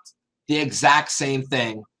not the exact same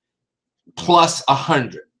thing plus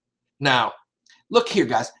 100. Now, look here,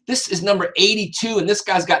 guys. This is number 82, and this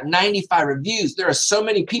guy's got 95 reviews. There are so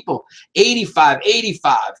many people. 85,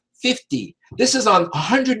 85, 50. This is on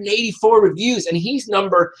 184 reviews, and he's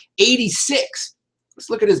number 86. Let's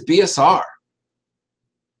look at his BSR.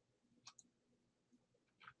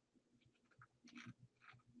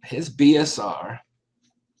 his BSR,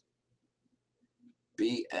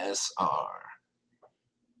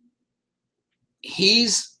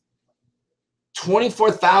 he's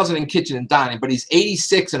 24,000 in kitchen and dining, but he's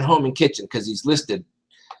 86 in home and kitchen because he's listed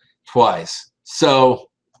twice. So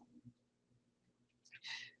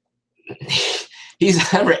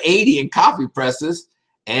he's number 80 in coffee presses,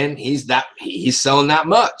 and he's selling that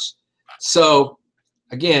much. So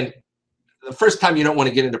again, the first time you don't want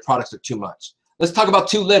to get into products that are too much. Let's talk about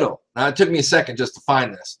too little. Now, it took me a second just to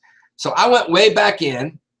find this. So I went way back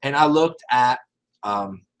in and I looked at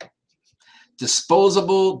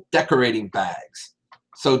disposable decorating bags.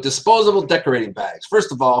 So disposable decorating bags.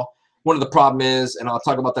 First of all, one of the problem is, and I'll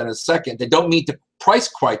talk about that in a second, they don't meet the price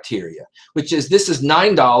criteria, which is this is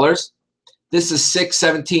 $9. This is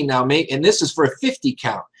 $6.17 now, and this is for a 50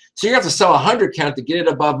 count. So you have to sell a 100 count to get it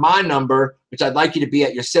above my number, which I'd like you to be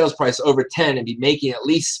at your sales price over 10 and be making at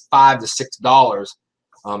least $5 to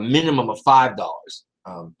 $6, minimum of $5.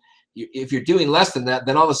 If you're doing less than that,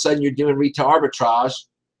 then all of a sudden you're doing retail arbitrage.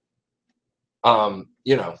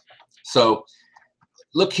 You know, so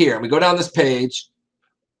look here. We go down this page,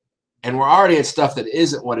 and we're already at stuff that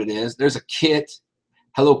isn't what it is. There's a kit,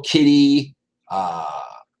 Hello Kitty.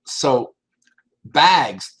 So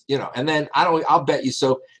bags, you know, and then I'll bet you.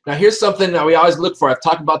 So now here's something that we always look for. I've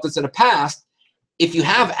talked about this in the past. If you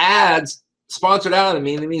have ads sponsored out, I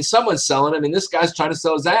mean someone's selling. I mean, this guy's trying to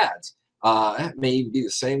sell his ads. It may even be the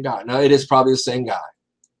same guy. No, it is probably the same guy.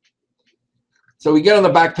 So we get on the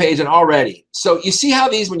back page, and already. So you see how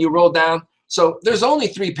these, when you roll down, so there's only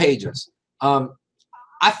 3 pages.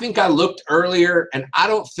 I think I looked earlier, and I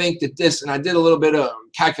don't think that this, and I did a little bit of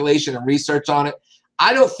calculation and research on it.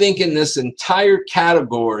 I don't think in this entire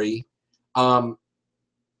category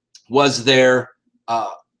was there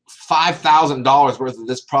 $5,000 worth of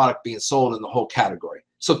this product being sold in the whole category.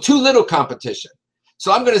 So too little competition.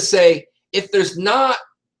 So I'm going to say if there's not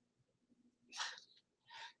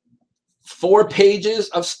 4 pages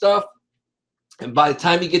of stuff, and by the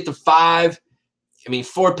time you get to 5, I mean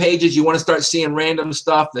 4 pages, you want to start seeing random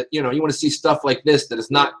stuff that, you know, you want to see stuff like this that is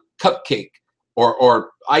not cupcake or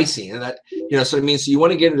icing, and that, you know, so it means, so you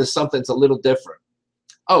want to get into something that's a little different.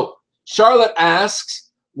 Oh, Charlotte asks,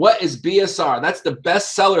 what is BSR? That's the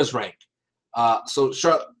best sellers rank. So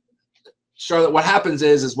Charlotte, what happens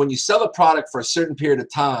is when you sell a product for a certain period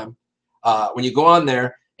of time, when you go on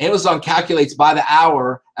there, Amazon calculates by the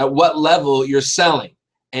hour at what level you're selling.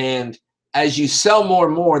 And as you sell more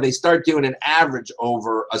and more, they start doing an average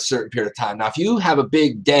over a certain period of time. Now, if you have a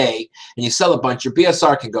big day and you sell a bunch, your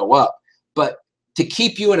BSR can go up. But to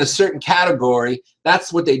keep you in a certain category,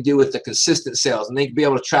 that's what they do with the consistent sales. And they can be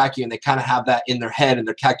able to track you, and they kind of have that in their head and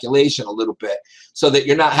their calculation a little bit, so that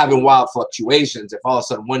you're not having wild fluctuations. If all of a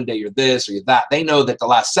sudden one day you're this or you're that, they know that the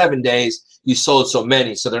last 7 days you sold so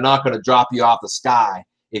many, so they're not going to drop you off the sky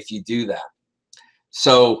if you do that.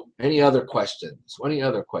 So any other questions? Any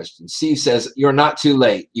other questions? Steve says, you're not too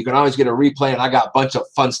late. You can always get a replay, and I got a bunch of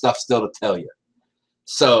fun stuff still to tell you.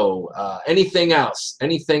 So anything else?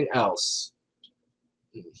 Anything else?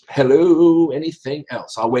 Hello, anything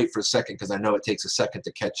else? I'll wait for a second because I know it takes a second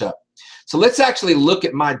to catch up. So let's actually look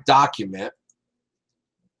at my document.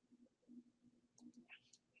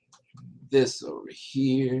 This over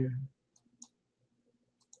here.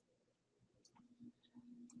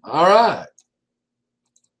 All right.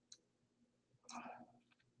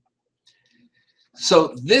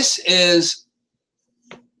 So this is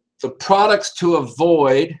the products to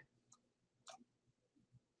avoid.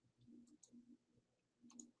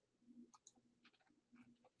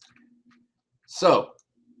 So,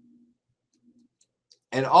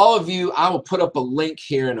 and all of you, I will put up a link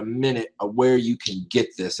here in a minute of where you can get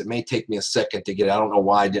this. It may take me a second to get it. I don't know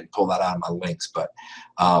why I didn't pull that out of my links, but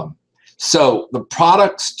so the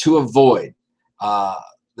products to avoid.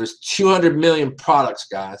 There's 200 million products,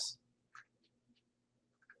 guys.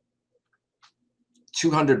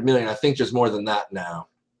 200 million. I think there's more than that now.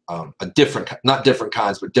 Not different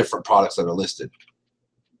kinds, but different products that are listed.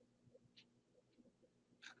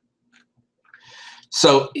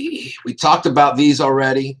 So we talked about these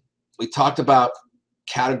already. We talked about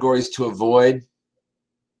categories to avoid.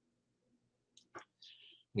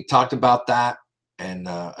 We talked about that. And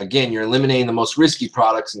again, you're eliminating the most risky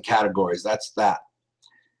products and categories. That's that.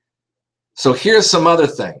 So here's some other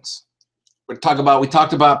things. We talked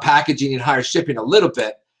about packaging and higher shipping a little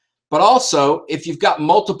bit, but also if you've got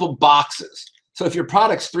multiple boxes. So if your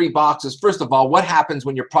product's 3 boxes, first of all, what happens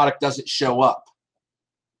when your product doesn't show up?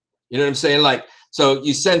 You know what I'm saying? Like, so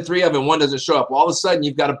you send 3 of them, 1 doesn't show up. Well, all of a sudden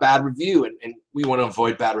you've got a bad review, and we want to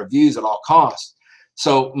avoid bad reviews at all costs.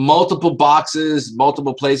 So multiple boxes,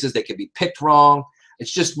 multiple places, they can be picked wrong.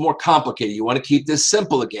 It's just more complicated. You want to keep this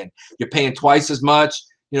simple again. You're paying twice as much,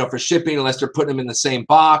 you know, for shipping unless they're putting them in the same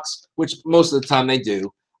box, which most of the time they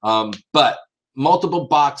do. But multiple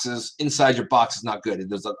boxes inside your box is not good.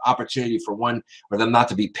 There's an opportunity for one or them not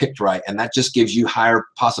to be picked right, and that just gives you higher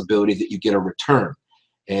possibility that you get a return.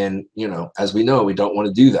 And, you know, as we know, we don't want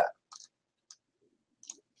to do that.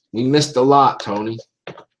 We missed a lot, Tony.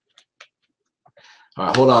 All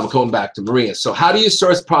right, hold on. I'm going back to Maria. So how do you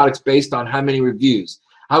source products based on how many reviews?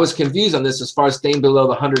 I was confused on this as far as staying below the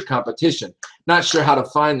 100 competition. Not sure how to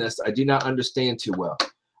find this. I do not understand too well.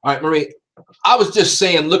 All right, Maria, I was just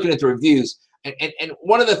saying, looking at the reviews, and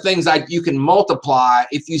one of the things you can multiply,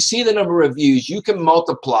 if you see the number of reviews, you can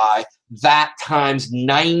multiply that times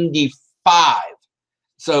 95.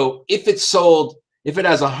 So if it's sold, if it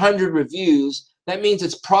has 100 reviews, that means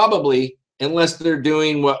it's probably, unless they're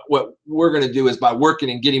doing what we're going to do is by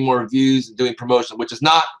working and getting more reviews and doing promotion, which is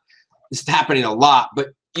not, it's happening a lot, but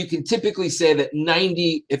you can typically say that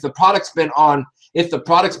 90, if the product's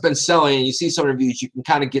been selling and you see some reviews, you can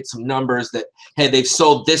kind of get some numbers that, hey, they've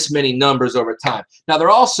sold this many numbers over time. Now they're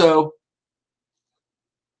also,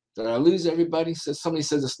 did I lose everybody? Somebody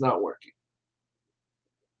says it's not working.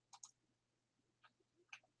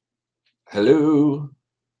 Hello?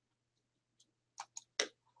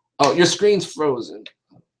 Oh, your screen's frozen.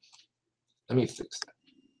 Let me fix that.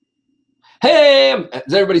 Hey,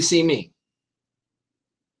 does everybody see me?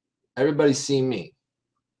 Everybody see me?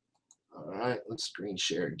 All right, let's screen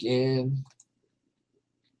share again.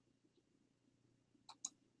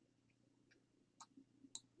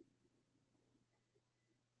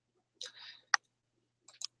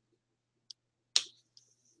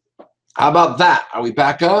 How about that? Are we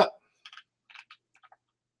back up?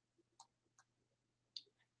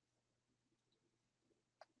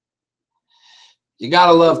 You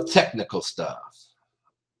gotta love technical stuff.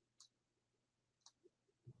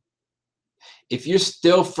 If you're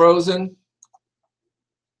still frozen,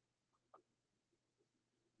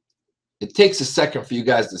 it takes a second for you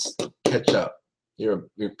guys to catch up. You're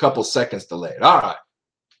a couple seconds delayed. All right.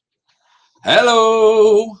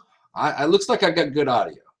 Hello. It looks like I got good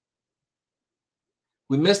audio.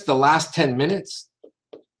 We missed the last 10 minutes.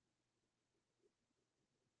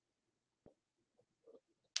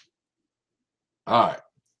 All right.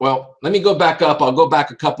 Well, let me go back up. I'll go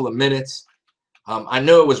back a couple of minutes. I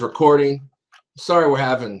know it was recording. Sorry we're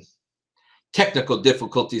having technical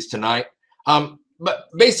difficulties tonight. But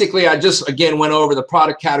basically, I just, again, went over the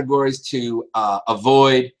product categories to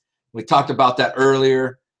avoid. We talked about that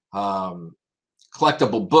earlier.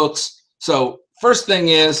 Collectible books. So first thing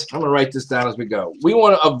is, I'm going to write this down as we go. We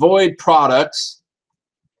want to avoid products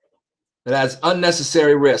that has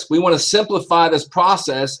unnecessary risk. We want to simplify this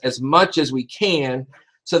process as much as we can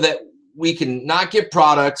so that we can not get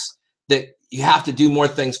products that you have to do more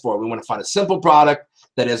things for. We want to find a simple product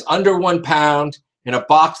that is under 1 pound in a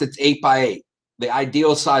box that's 8 by 8, the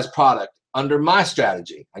ideal size product under my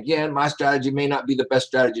strategy. Again, my strategy may not be the best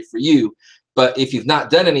strategy for you, but if you've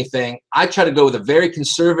not done anything, I try to go with a very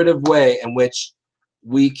conservative way in which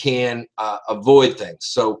we can avoid things.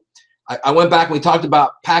 So I went back and we talked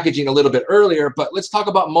about packaging a little bit earlier, but let's talk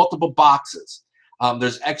about multiple boxes.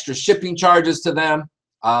 There's extra shipping charges to them.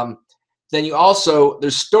 Then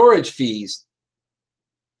there's storage fees.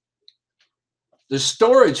 There's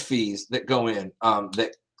storage fees that go in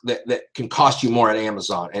that can cost you more at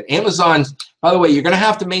Amazon. And Amazon, by the way, you're going to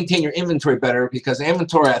have to maintain your inventory better because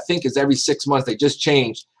inventory, I think, is every 6 months. They just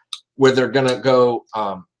changed where they're going to go.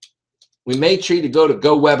 We made sure to go to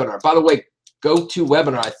GoWebinar. By the way,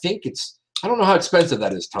 GoToWebinar, I think I don't know how expensive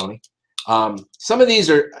that is, Tony. Some of these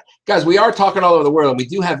are, guys, we are talking all over the world, and we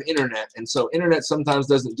do have internet, and so internet sometimes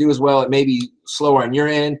doesn't do as well. It may be slower on your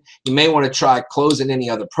end. You may want to try closing any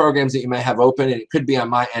other programs that you may have open, and it could be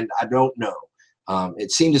on my end. I don't know.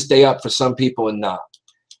 It seemed to stay up for some people and not.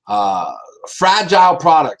 Fragile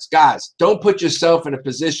products. Guys, don't put yourself in a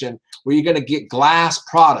position where you're going to get glass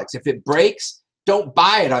products. If it breaks, don't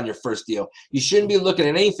buy it on your first deal. You shouldn't be looking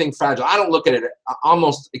at anything fragile. I don't look at it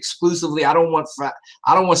almost exclusively. I don't want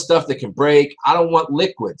stuff that can break. I don't want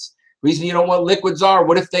liquids. Reason you don't want liquids are,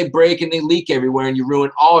 what if they break and they leak everywhere and you ruin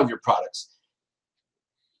all of your products?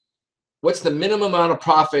 What's the minimum amount of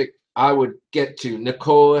profit I would get to,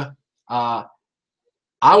 Nicole? I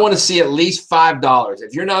want to see at least $5.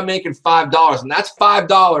 If you're not making $5, and that's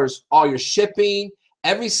 $5, all your shipping,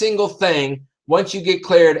 every single thing, once you get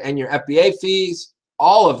cleared and your FBA fees,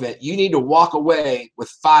 all of it, you need to walk away with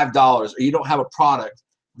 $5 or you don't have a product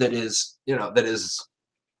that is,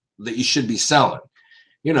 that you should be selling,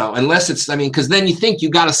 unless it's, because then you think you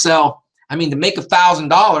got to sell, to make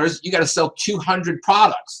 $1,000, you got to sell 200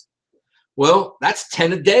 products. Well, that's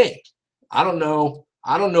 10 a day. I don't know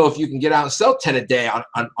if you can get out and sell 10 a day on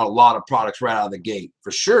a lot of products right out of the gate.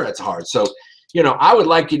 For sure, it's hard. So, you know, I would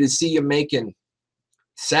like you to see you making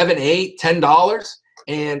 $7, $8, $10.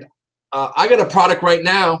 And I got a product right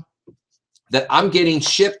now that I'm getting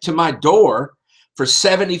shipped to my door for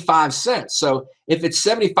 75 cents. So if it's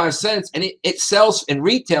 75 cents and it sells and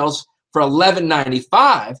retails for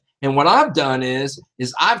 $11.95, and what I've done is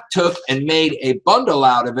I've took and made a bundle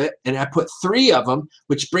out of it, and I put 3 of them,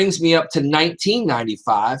 which brings me up to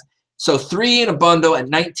 $19.95. So 3 in a bundle at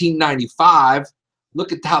 $19.95.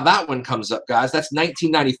 Look at how that one comes up, guys. That's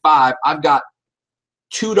 $19.95. I've got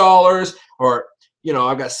 $2, or you know,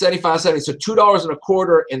 I've got 75 cents, so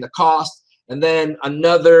 $2.25 in the cost, and then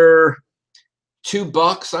another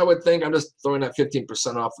 $2, I would think. I'm just throwing that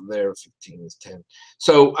 15% off of there. 15 is 10.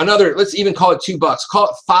 So another, let's even call it $2. Call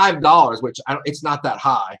it $5, which it's not that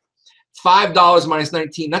high. $5 minus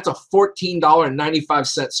 19, that's a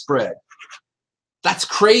 $14.95 spread. That's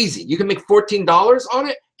crazy. You can make $14 on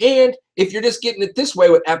it, and if you're just getting it this way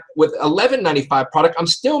with $11.95 product, I'm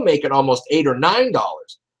still making almost $8 or $9.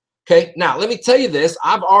 Okay, now let me tell you this.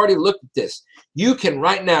 I've already looked at this. You can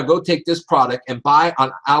right now go take this product and buy it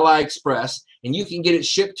on AliExpress, and you can get it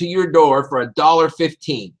shipped to your door for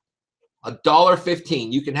 $1.15.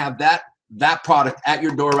 $1.15. You can have that product at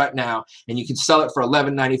your door right now, and you can sell it for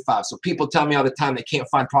 $11.95. So people tell me all the time they can't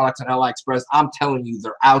find products on AliExpress. I'm telling you,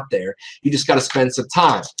 they're out there. You just got to spend some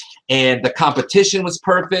time. And the competition was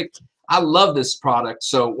perfect. I love this product.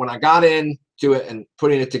 So when I got into it and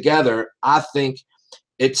putting it together, I think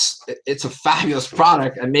it's a fabulous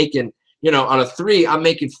product. I'm making, you know, on a 3, I'm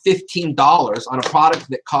making $15 on a product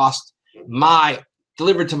that cost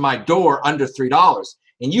delivered to my door under $3.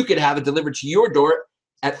 And you could have it delivered to your door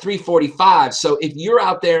at $3.45. So if you're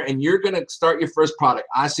out there and you're going to start your first product,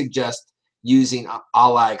 I suggest using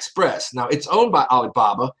AliExpress. Now, it's owned by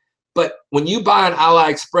Alibaba, but when you buy on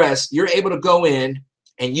AliExpress, you're able to go in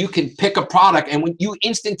and you can pick a product, and when you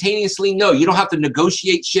instantaneously know, you don't have to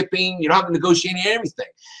negotiate shipping, you don't have to negotiate everything.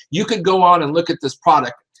 You could go on and look at this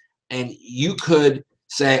product, and you could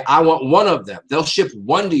say, I want 1 of them. They'll ship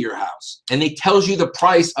 1 to your house, and it tells you the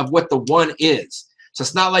price of what the 1 is. So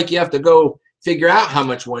it's not like you have to go figure out how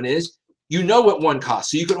much 1 is. You know what 1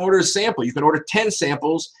 costs. So you can order a sample. You can order 10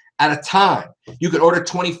 samples at a time. You can order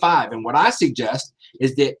 25. And what I suggest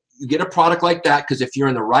is that you get a product like that, because if you're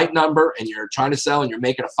in the right number and you're trying to sell and you're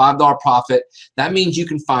making a $5 profit, that means you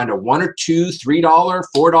can find a $1 or $2, $3,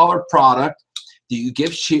 $4 product that you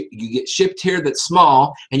get shipped here that's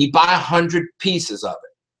small, and you buy 100 pieces of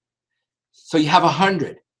it. So you have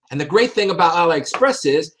 100. And the great thing about AliExpress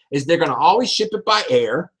is they're going to always ship it by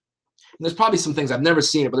air. And there's probably some things I've never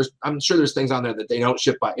seen it, but I'm sure there's things on there that they don't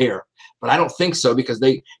ship by air. But I don't think so, because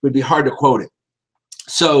it would be hard to quote it.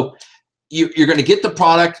 So you're going to get the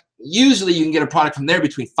product. Usually you can get a product from there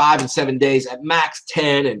between 5 and 7 days, at max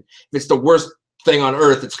 10. And if it's the worst thing on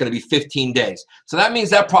earth, it's going to be 15 days. So that means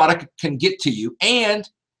that product can get to you. And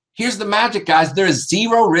here's the magic, guys. There's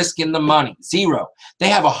 0 risk in the money. 0. They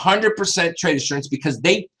have 100% trade assurance, because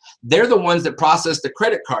they're the ones that process the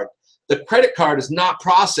credit card. The credit card is not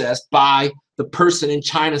processed by the person in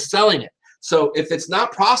China selling it. So if it's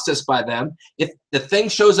not processed by them, if the thing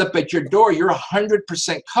shows up at your door, you're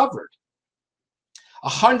 100% covered.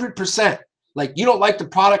 100%. Like, you don't like the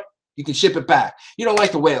product, you can ship it back. You don't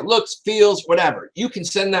like the way it looks, feels, whatever, you can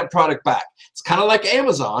send that product back. It's kind of like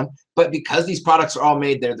Amazon, but because these products are all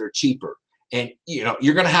made there, they're cheaper. And you know,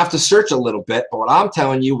 you're going to have to search a little bit. But what I'm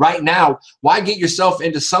telling you right now, why get yourself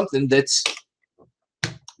into something that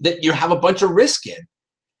you have a bunch of risk in,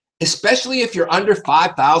 especially if you're under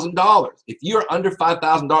 $5,000. If you're under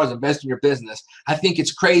 $5,000 invest in your business, I think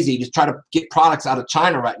it's crazy to try to get products out of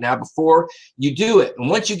China right now before you do it. And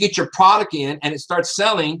once you get your product in and it starts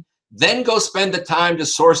selling, then go spend the time to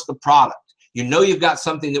source the product. You know you've got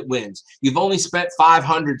something that wins. You've only spent $500,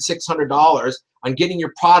 $600 on getting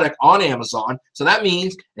your product on Amazon. So that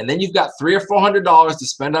means, and then you've got $300 or $400 to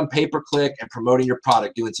spend on pay-per-click and promoting your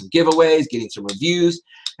product, doing some giveaways, getting some reviews.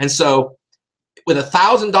 And so with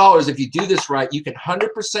 $1,000, if you do this right, you can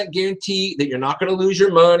 100% guarantee that you're not going to lose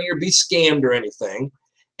your money or be scammed or anything.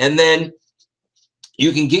 And then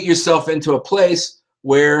you can get yourself into a place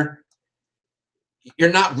where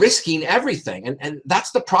you're not risking everything. And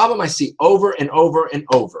that's the problem I see over and over and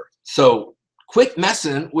over. So quit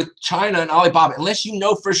messing with China and Alibaba unless you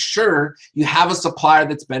know for sure you have a supplier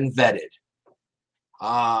that's been vetted.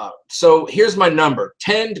 So here's my number,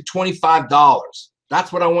 $10 to $25.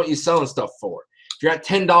 That's what I want you selling stuff for. If you're at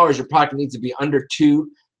 $10, your product needs to be under $2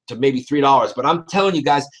 to maybe $3. But I'm telling you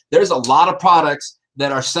guys, there's a lot of products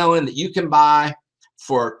that are selling that you can buy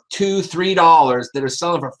for $2-3 that are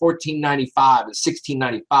selling for $14.95 and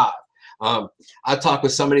 $16.95. I talked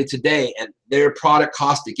with somebody today, and their product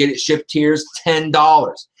cost to get it shipped here is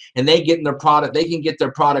 $10, and they can get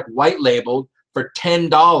their product white labeled for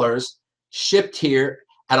 $10, shipped here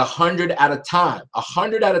at 100 at a time.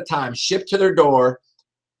 100 at a time, shipped to their door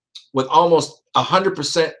with almost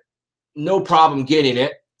 100% no problem getting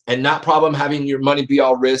it, and not problem having your money be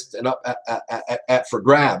all risked and up for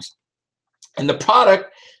grabs. And the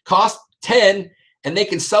product costs $10, and they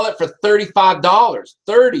can sell it for $35, $30,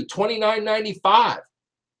 $29.95.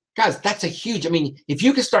 Guys, that's a huge, I mean, if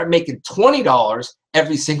you can start making $20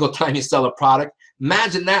 every single time you sell a product,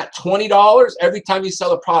 imagine that, $20 every time you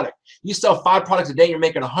sell a product. You sell 5 products a day, you're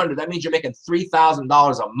making 100. That means you're making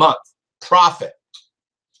 $3,000 a month profit.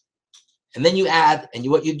 And then you add, and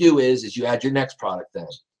what you do is you add your next product then.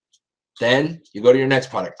 Then you go to your next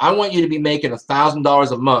product. I want you to be making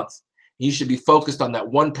 $1,000 a month. You should be focused on that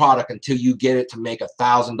one product until you get it to make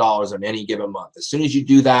 $1,000 on any given month. As soon as you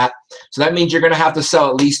do that, so that means you're going to have to sell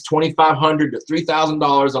at least $2,500 to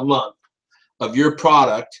 $3,000 a month of your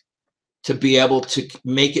product to be able to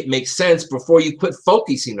make it make sense before you quit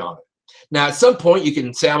focusing on it. Now, at some point, you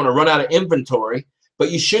can say, I'm going to run out of inventory,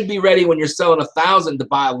 but you should be ready when you're selling 1,000 to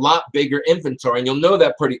buy a lot bigger inventory, and you'll know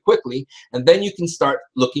that pretty quickly, and then you can start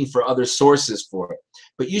looking for other sources for it.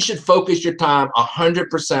 But you should focus your time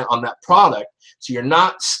 100% on that product so you're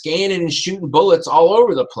not scanning and shooting bullets all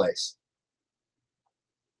over the place.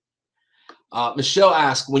 Michelle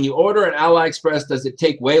asks, when you order an AliExpress, does it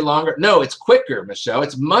take way longer? No, it's quicker, Michelle.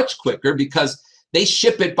 It's much quicker because they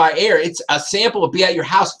ship it by air. It's a sample will be at your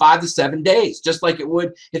house 5 to 7 days, just like it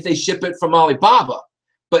would if they ship it from Alibaba.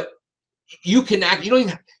 But you can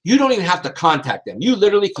you don't even have to contact them. You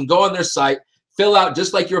literally can go on their site, fill out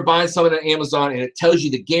just like you're buying something on Amazon, and it tells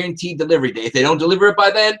you the guaranteed delivery date. If they don't deliver it by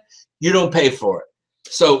then, you don't pay for it.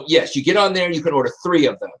 So yes, you get on there, you can order 3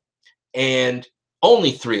 of them, and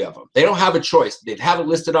only 3 of them. They don't have a choice. They'd have it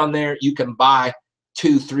listed on there. You can buy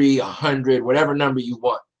 2, 3, 100, whatever number you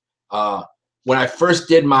want. When I first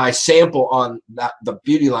did my sample on the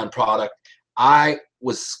Beauty Line product,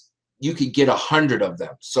 you could get 100 of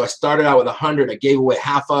them. So I started out with 100. I gave away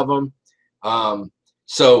half of them.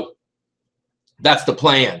 So that's the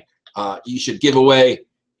plan. You should give away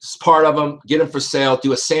part of them, get them for sale,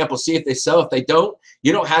 do a sample, see if they sell. If they don't,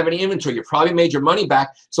 you don't have any inventory. You probably made your money back.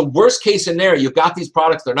 So worst case scenario, you've got these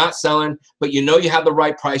products, they're not selling, but you know you have the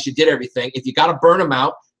right price, you did everything. If you got to burn them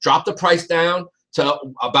out, drop the price down to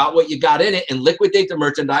about what you got in it and liquidate the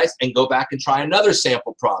merchandise and go back and try another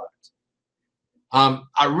sample product.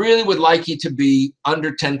 I really would like you to be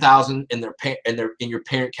under 10,000 in your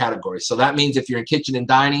parent category. So that means if you're in kitchen and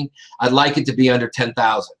dining, I'd like it to be under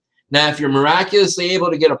 10,000. Now, if you're miraculously able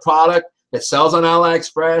to get a product that sells on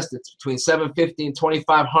AliExpress that's between $750 and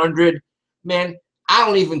 $2,500, man, I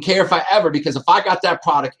don't even care if I ever, because if I got that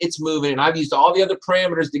product, it's moving, and I've used all the other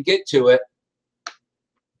parameters to get to it.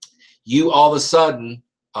 You all of a sudden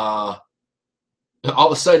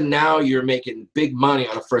now you're making big money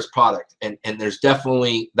on a first product, and there's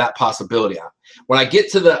definitely that possibility. When I get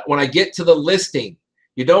to the listing,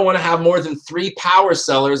 you don't want to have more than 3 power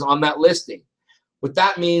sellers on that listing. What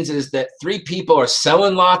that means is that 3 people are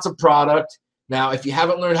selling lots of product. Now, if you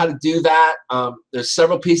haven't learned how to do that, there's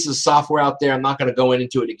several pieces of software out there. I'm not going to go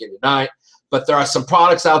into it again tonight, but there are some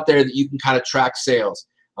products out there that you can kind of track sales.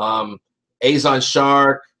 Azon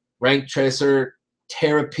Shark, Rank Tracer,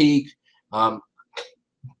 TerraPeak.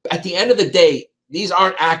 At the end of the day, these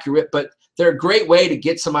aren't accurate, but they're a great way to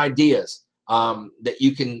get some ideas that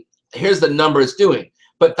you can, here's the number it's doing.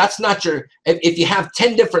 But that's not your, if you have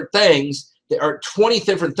 10 different things, there are 20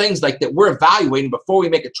 different things like that we're evaluating before we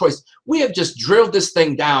make a choice. We have just drilled this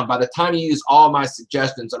thing down by the time you use all my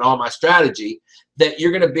suggestions and all my strategy, that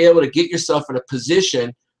you're going to be able to get yourself in a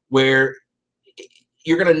position where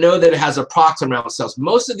you're going to know that it has approximate amount of sales.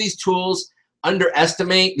 Most of these tools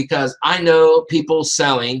underestimate, because I know people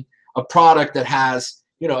selling a product that has,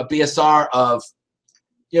 a BSR of,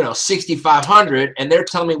 6,500, and they're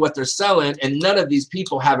telling me what they're selling, and none of these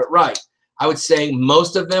people have it right. I would say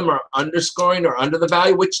most of them are underscoring or under the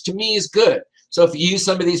value, which to me is good. So if you use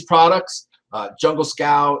some of these products, Jungle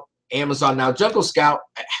Scout, Amazon. Now, Jungle Scout,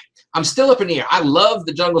 I'm still up in the air. I love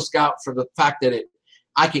the Jungle Scout for the fact that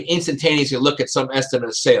I can instantaneously look at some estimate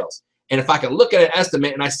of sales. And if I can look at an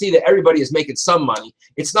estimate and I see that everybody is making some money,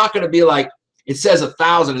 it's not going to be like it says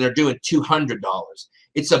 1,000 and they're doing $200.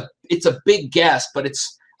 It's a big guess, but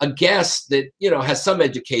it's a guess that has some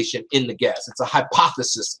education in the guess. It's a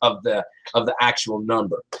hypothesis of the actual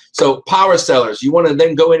number. So power sellers, you want to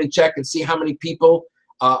then go in and check and see how many people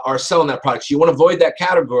are selling that product. So you want to avoid that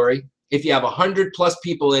category. if you have 100+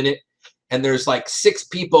 people in it, and there's like 6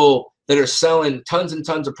 people that are selling tons and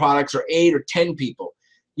tons of products, or 8 or 10 people,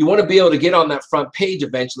 you want to be able to get on that front page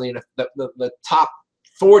eventually. And if the top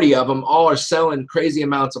 40 of them all are selling crazy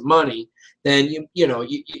amounts of money, then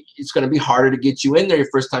it's going to be harder to get you in there your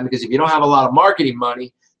first time, because if you don't have a lot of marketing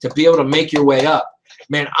money to be able to make your way up,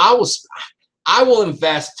 man, I will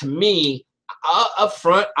invest, to me, up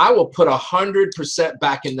front. I will put 100%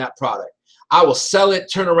 back in that product. I will sell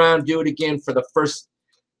it, turn around, do it again for the first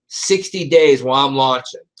 60 days while I'm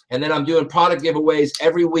launching. And then I'm doing product giveaways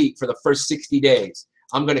every week for the first 60 days.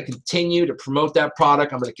 I'm going to continue to promote that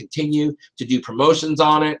product. I'm going to continue to do promotions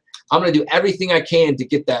on it. I'm going to do everything I can to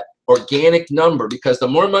get that organic number, because the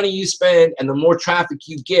more money you spend and the more traffic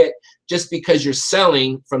you get just because you're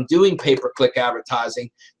selling from doing pay-per-click advertising,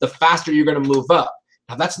 the faster you're going to move up.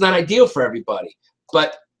 Now, that's not ideal for everybody,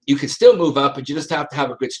 but you can still move up, but you just have to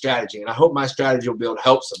have a good strategy. And I hope my strategy will be able to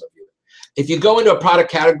help some of you. If you go into a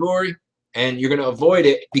product category and you're going to avoid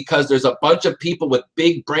it because there's a bunch of people with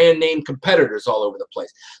big brand name competitors all over the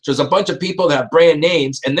place. So there's a bunch of people that have brand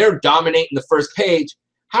names and they're dominating the first page.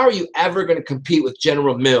 How are you ever going to compete with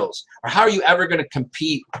General Mills? Or how are you ever going to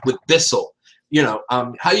compete with Bissell? How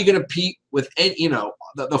are you going to compete with,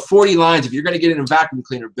 the 40 lines if you're going to get in a vacuum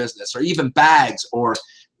cleaner business, or even bags or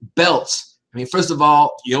belts? I mean, first of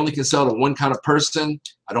all, you only can sell to one kind of person.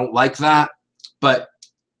 I don't like that. But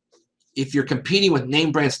if you're competing with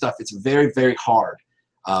name brand stuff, it's very, very hard.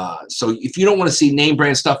 So if you don't want to see name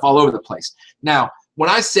brand stuff all over the place. Now, when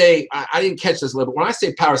I say, I didn't catch this a little bit, when I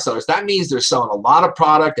say power sellers, that means they're selling a lot of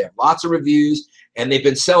product, they have lots of reviews, and they've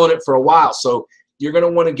been selling it for a while. So you're going to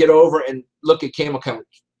want to get over and look at Camel,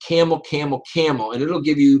 and it'll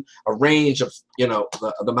give you a range of,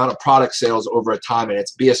 the amount of product sales over a time, and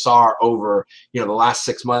it's BSR over, the last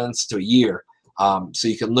 6 months to a year. So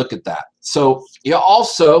you can look at that. So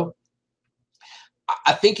also,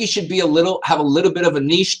 I think you should have a little bit of a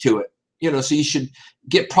niche to it. So you should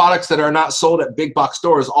get products that are not sold at big box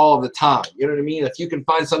stores all of the time. You know what I mean? If you can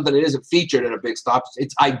find something that isn't featured in a big stop,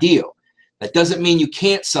 it's ideal. That doesn't mean you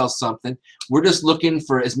can't sell something. We're just looking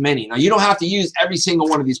for as many. Now, you don't have to use every single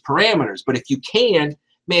one of these parameters, but if you can,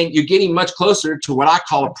 man, you're getting much closer to what I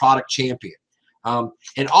call a product champion.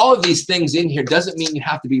 And all of these things in here doesn't mean you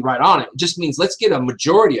have to be right on it. It just means let's get a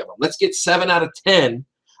majority of them. Let's get 7 out of 10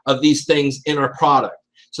 of these things in our product,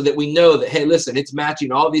 so that we know that, hey, listen, it's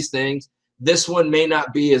matching all these things. This one may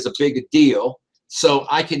not be as a big a deal, so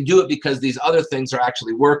I can do it because these other things are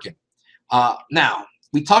actually working. Now,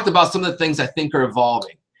 we talked about some of the things I think are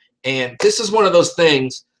evolving. And this is one of those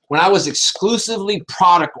things, when I was exclusively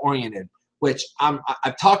product-oriented, which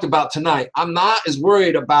I've talked about tonight, I'm not as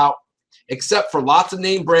worried about, except for lots of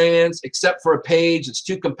name brands, except for a page that's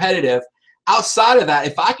too competitive. Outside of that,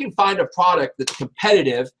 if I can find a product that's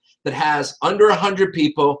competitive, that has under 100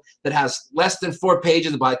 people, that has less than 4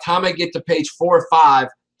 pages, by the time I get to page 4 or 5,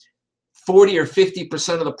 40 or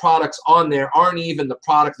 50% of the products on there aren't even the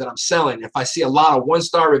product that I'm selling. If I see a lot of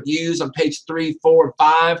 1-star reviews on page 3, 4, and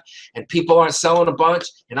 5, and people aren't selling a bunch,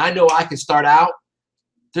 and I know I can start out,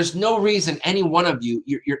 there's no reason any one of you,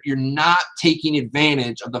 you're not taking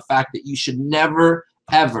advantage of the fact that you should never,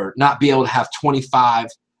 ever not be able to have 25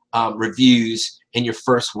 reviews in your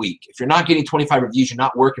first week. If you're not getting 25 reviews, you're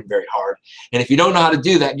not working very hard. And if you don't know how to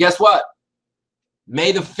do that, guess what?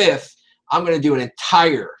 May the 5th, I'm going to do an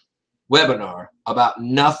entire webinar about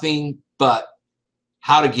nothing but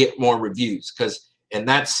how to get more reviews, and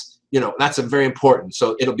that's a very important.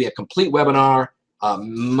 So it'll be a complete webinar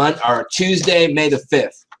Tuesday, May the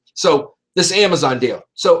 5th. So this Amazon deal.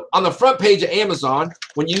 So on the front page of Amazon,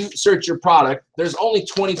 when you search your product, there's only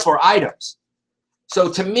 24 items. So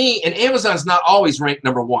to me, and Amazon's not always ranked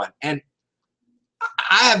 #1. And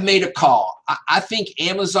I have made a call. I think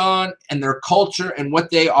Amazon and their culture and what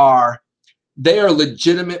they are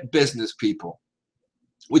legitimate business people,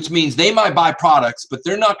 which means they might buy products, but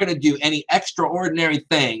they're not going to do any extraordinary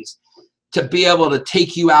things to be able to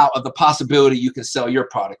take you out of the possibility you can sell your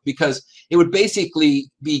product, because it would basically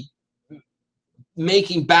be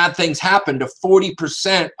making bad things happen to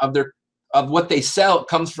 40% of what they sell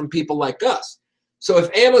comes from people like us. So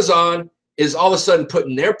if Amazon is all of a sudden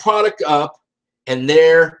putting their product up and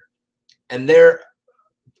they're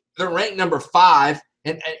ranked #5,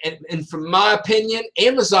 and from my opinion,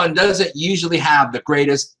 Amazon doesn't usually have the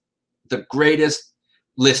greatest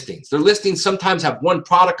listings. Their listings sometimes have one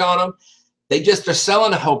product on them. They just are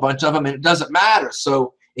selling a whole bunch of them, and it doesn't matter.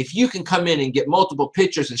 So if you can come in and get multiple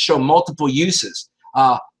pictures and show multiple uses,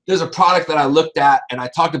 there's a product that I looked at and I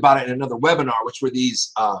talked about it in another webinar, which were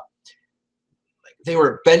these. They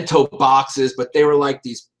were bento boxes, but they were like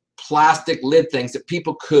these plastic lid things that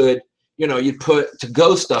people could you'd put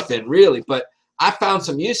to-go stuff in, really. But I found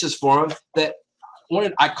some uses for them that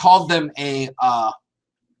I called them a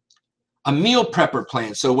meal prepper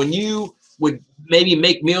plan. So when you would maybe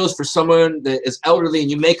make meals for someone that is elderly and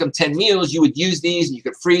you make them 10 meals, you would use these and you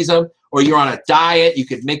could freeze them. Or you're on a diet, you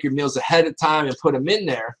could make your meals ahead of time and put them in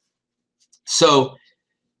there. So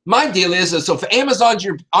my deal is, so if Amazon's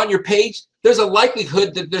on your page, there's a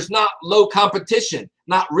likelihood that there's not low competition,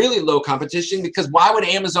 not really low competition, because why would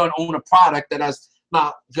Amazon own a product that has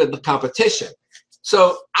not good competition?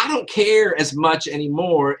 So I don't care as much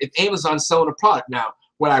anymore if Amazon's selling a product. Now,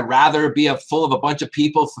 would I rather be full of a bunch of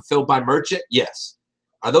people fulfilled by merchant? Yes.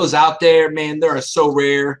 Are those out there? Man, they are so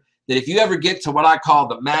rare that if you ever get to what I call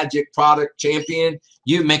the magic product champion,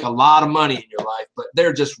 you make a lot of money in your life, but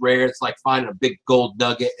they're just rare. It's like finding a big gold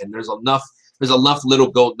nugget, and there's enough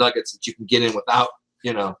little gold nuggets that you can get in without,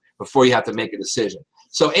 before you have to make a decision.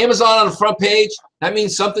 So Amazon on the front page, that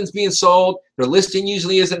means something's being sold. Their listing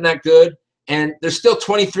usually isn't that good, and there's still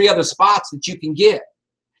 23 other spots that you can get.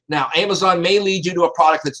 Now, Amazon may lead you to a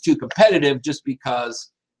product that's too competitive just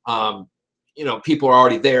because, people are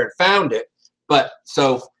already there and found it. But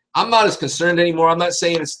so I'm not as concerned anymore. I'm not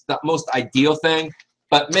saying it's the most ideal thing,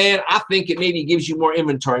 but man, I think it maybe gives you more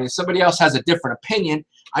inventory. If somebody else has a different opinion,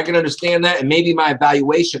 I can understand that, and maybe my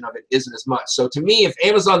evaluation of it isn't as much. So to me, if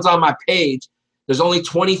Amazon's on my page, there's only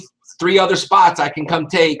 23 other spots I can come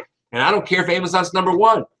take, and I don't care if Amazon's number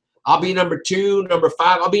 1. I'll be number 2, number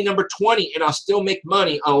 5. I'll be number 20, and I'll still make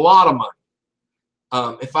money, a lot of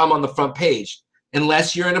money, if I'm on the front page,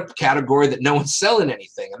 unless you're in a category that no one's selling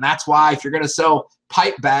anything. And that's why if you're going to sell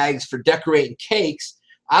pipe bags for decorating cakes,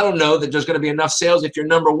 I don't know that there's going to be enough sales if you're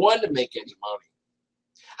number 1 to make any money.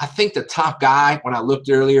 I think the top guy, when I looked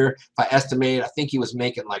earlier, if I estimated, I think he was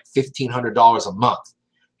making like $1,500 a month.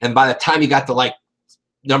 And by the time you got to like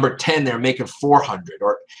number 10, they're making $400,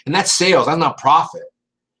 and that's sales, that's not profit.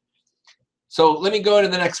 So let me go into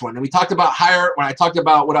the next one. And we talked about when I talked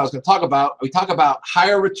about what I was going to talk about, we talk about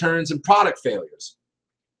higher returns and product failures.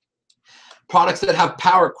 Products that have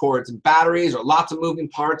power cords and batteries or lots of moving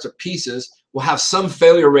parts or pieces will have some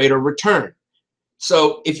failure rate or return.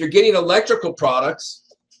 So if you're getting electrical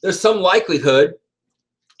products, there's some likelihood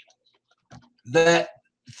that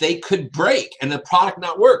they could break and the product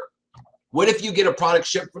not work. What if you get a product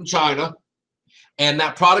shipped from China, and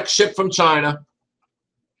that product shipped from China,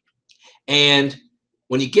 and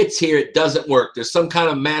when it gets here, it doesn't work? There's some kind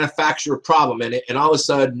of manufacturer problem in it, and all of a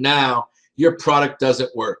sudden now your product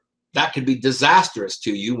doesn't work. That could be disastrous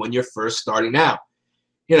to you when you're first starting out.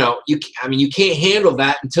 You can't handle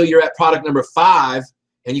that until you're at product number 5,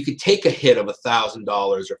 and you could take a hit of $1,000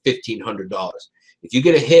 or $1,500. If you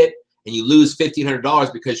get a hit and you lose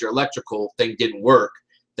 $1,500 because your electrical thing didn't work,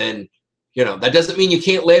 then that doesn't mean you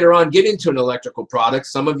can't later on get into an electrical product.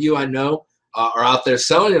 Some of you I know are out there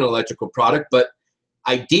selling an electrical product, but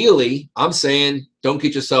ideally, I'm saying don't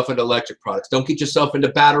get yourself into electric products. Don't get yourself into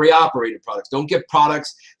battery-operated products. Don't get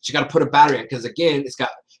products that you got to put a battery in, because again, it's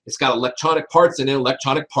got electronic parts in it.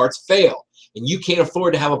 Electronic parts fail, and you can't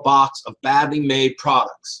afford to have a box of badly made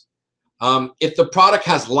products. If the product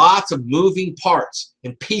has lots of moving parts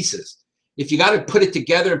and pieces, if you got to put it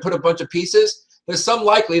together and put a bunch of pieces, there's some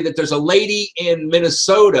likely that there's a lady in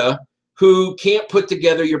Minnesota who can't put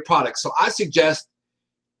together your product. So I suggest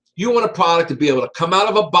you want a product to be able to come out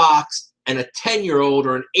of a box and a 10-year-old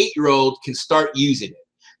or an 8-year-old can start using it.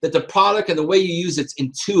 That the product and the way you use it's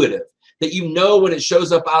intuitive. That you know when it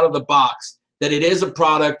shows up out of the box that it is a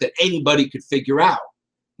product that anybody could figure out.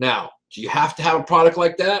 Now, do you have to have a product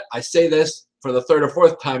like that? I say this for the 3rd or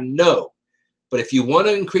 4th time, no. But if you want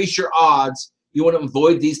to increase your odds, you want to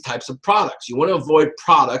avoid these types of products. You want to avoid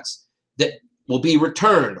products that will be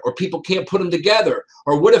returned, or people can't put them together.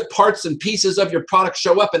 Or what if parts and pieces of your product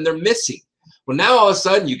show up and they're missing? Well, now all of a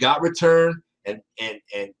sudden you got return, and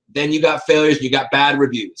then you got failures, and you got bad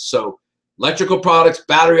reviews. So electrical products,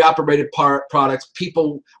 battery operated products,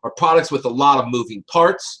 products with a lot of moving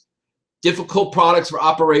parts, difficult products for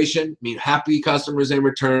operation, mean happy customers and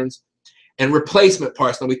returns, and replacement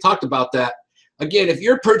parts. Now we talked about that. Again, if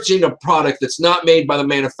you're purchasing a product that's not made by the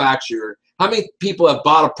manufacturer, how many people have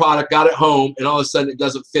bought a product, got it home, and all of a sudden it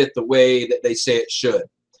doesn't fit the way that they say it should?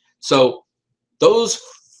 So those,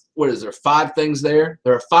 5 things there?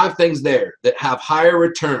 There are 5 things there that have higher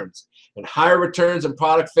returns. And higher returns and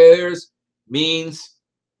product failures means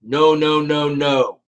no, no, no, no.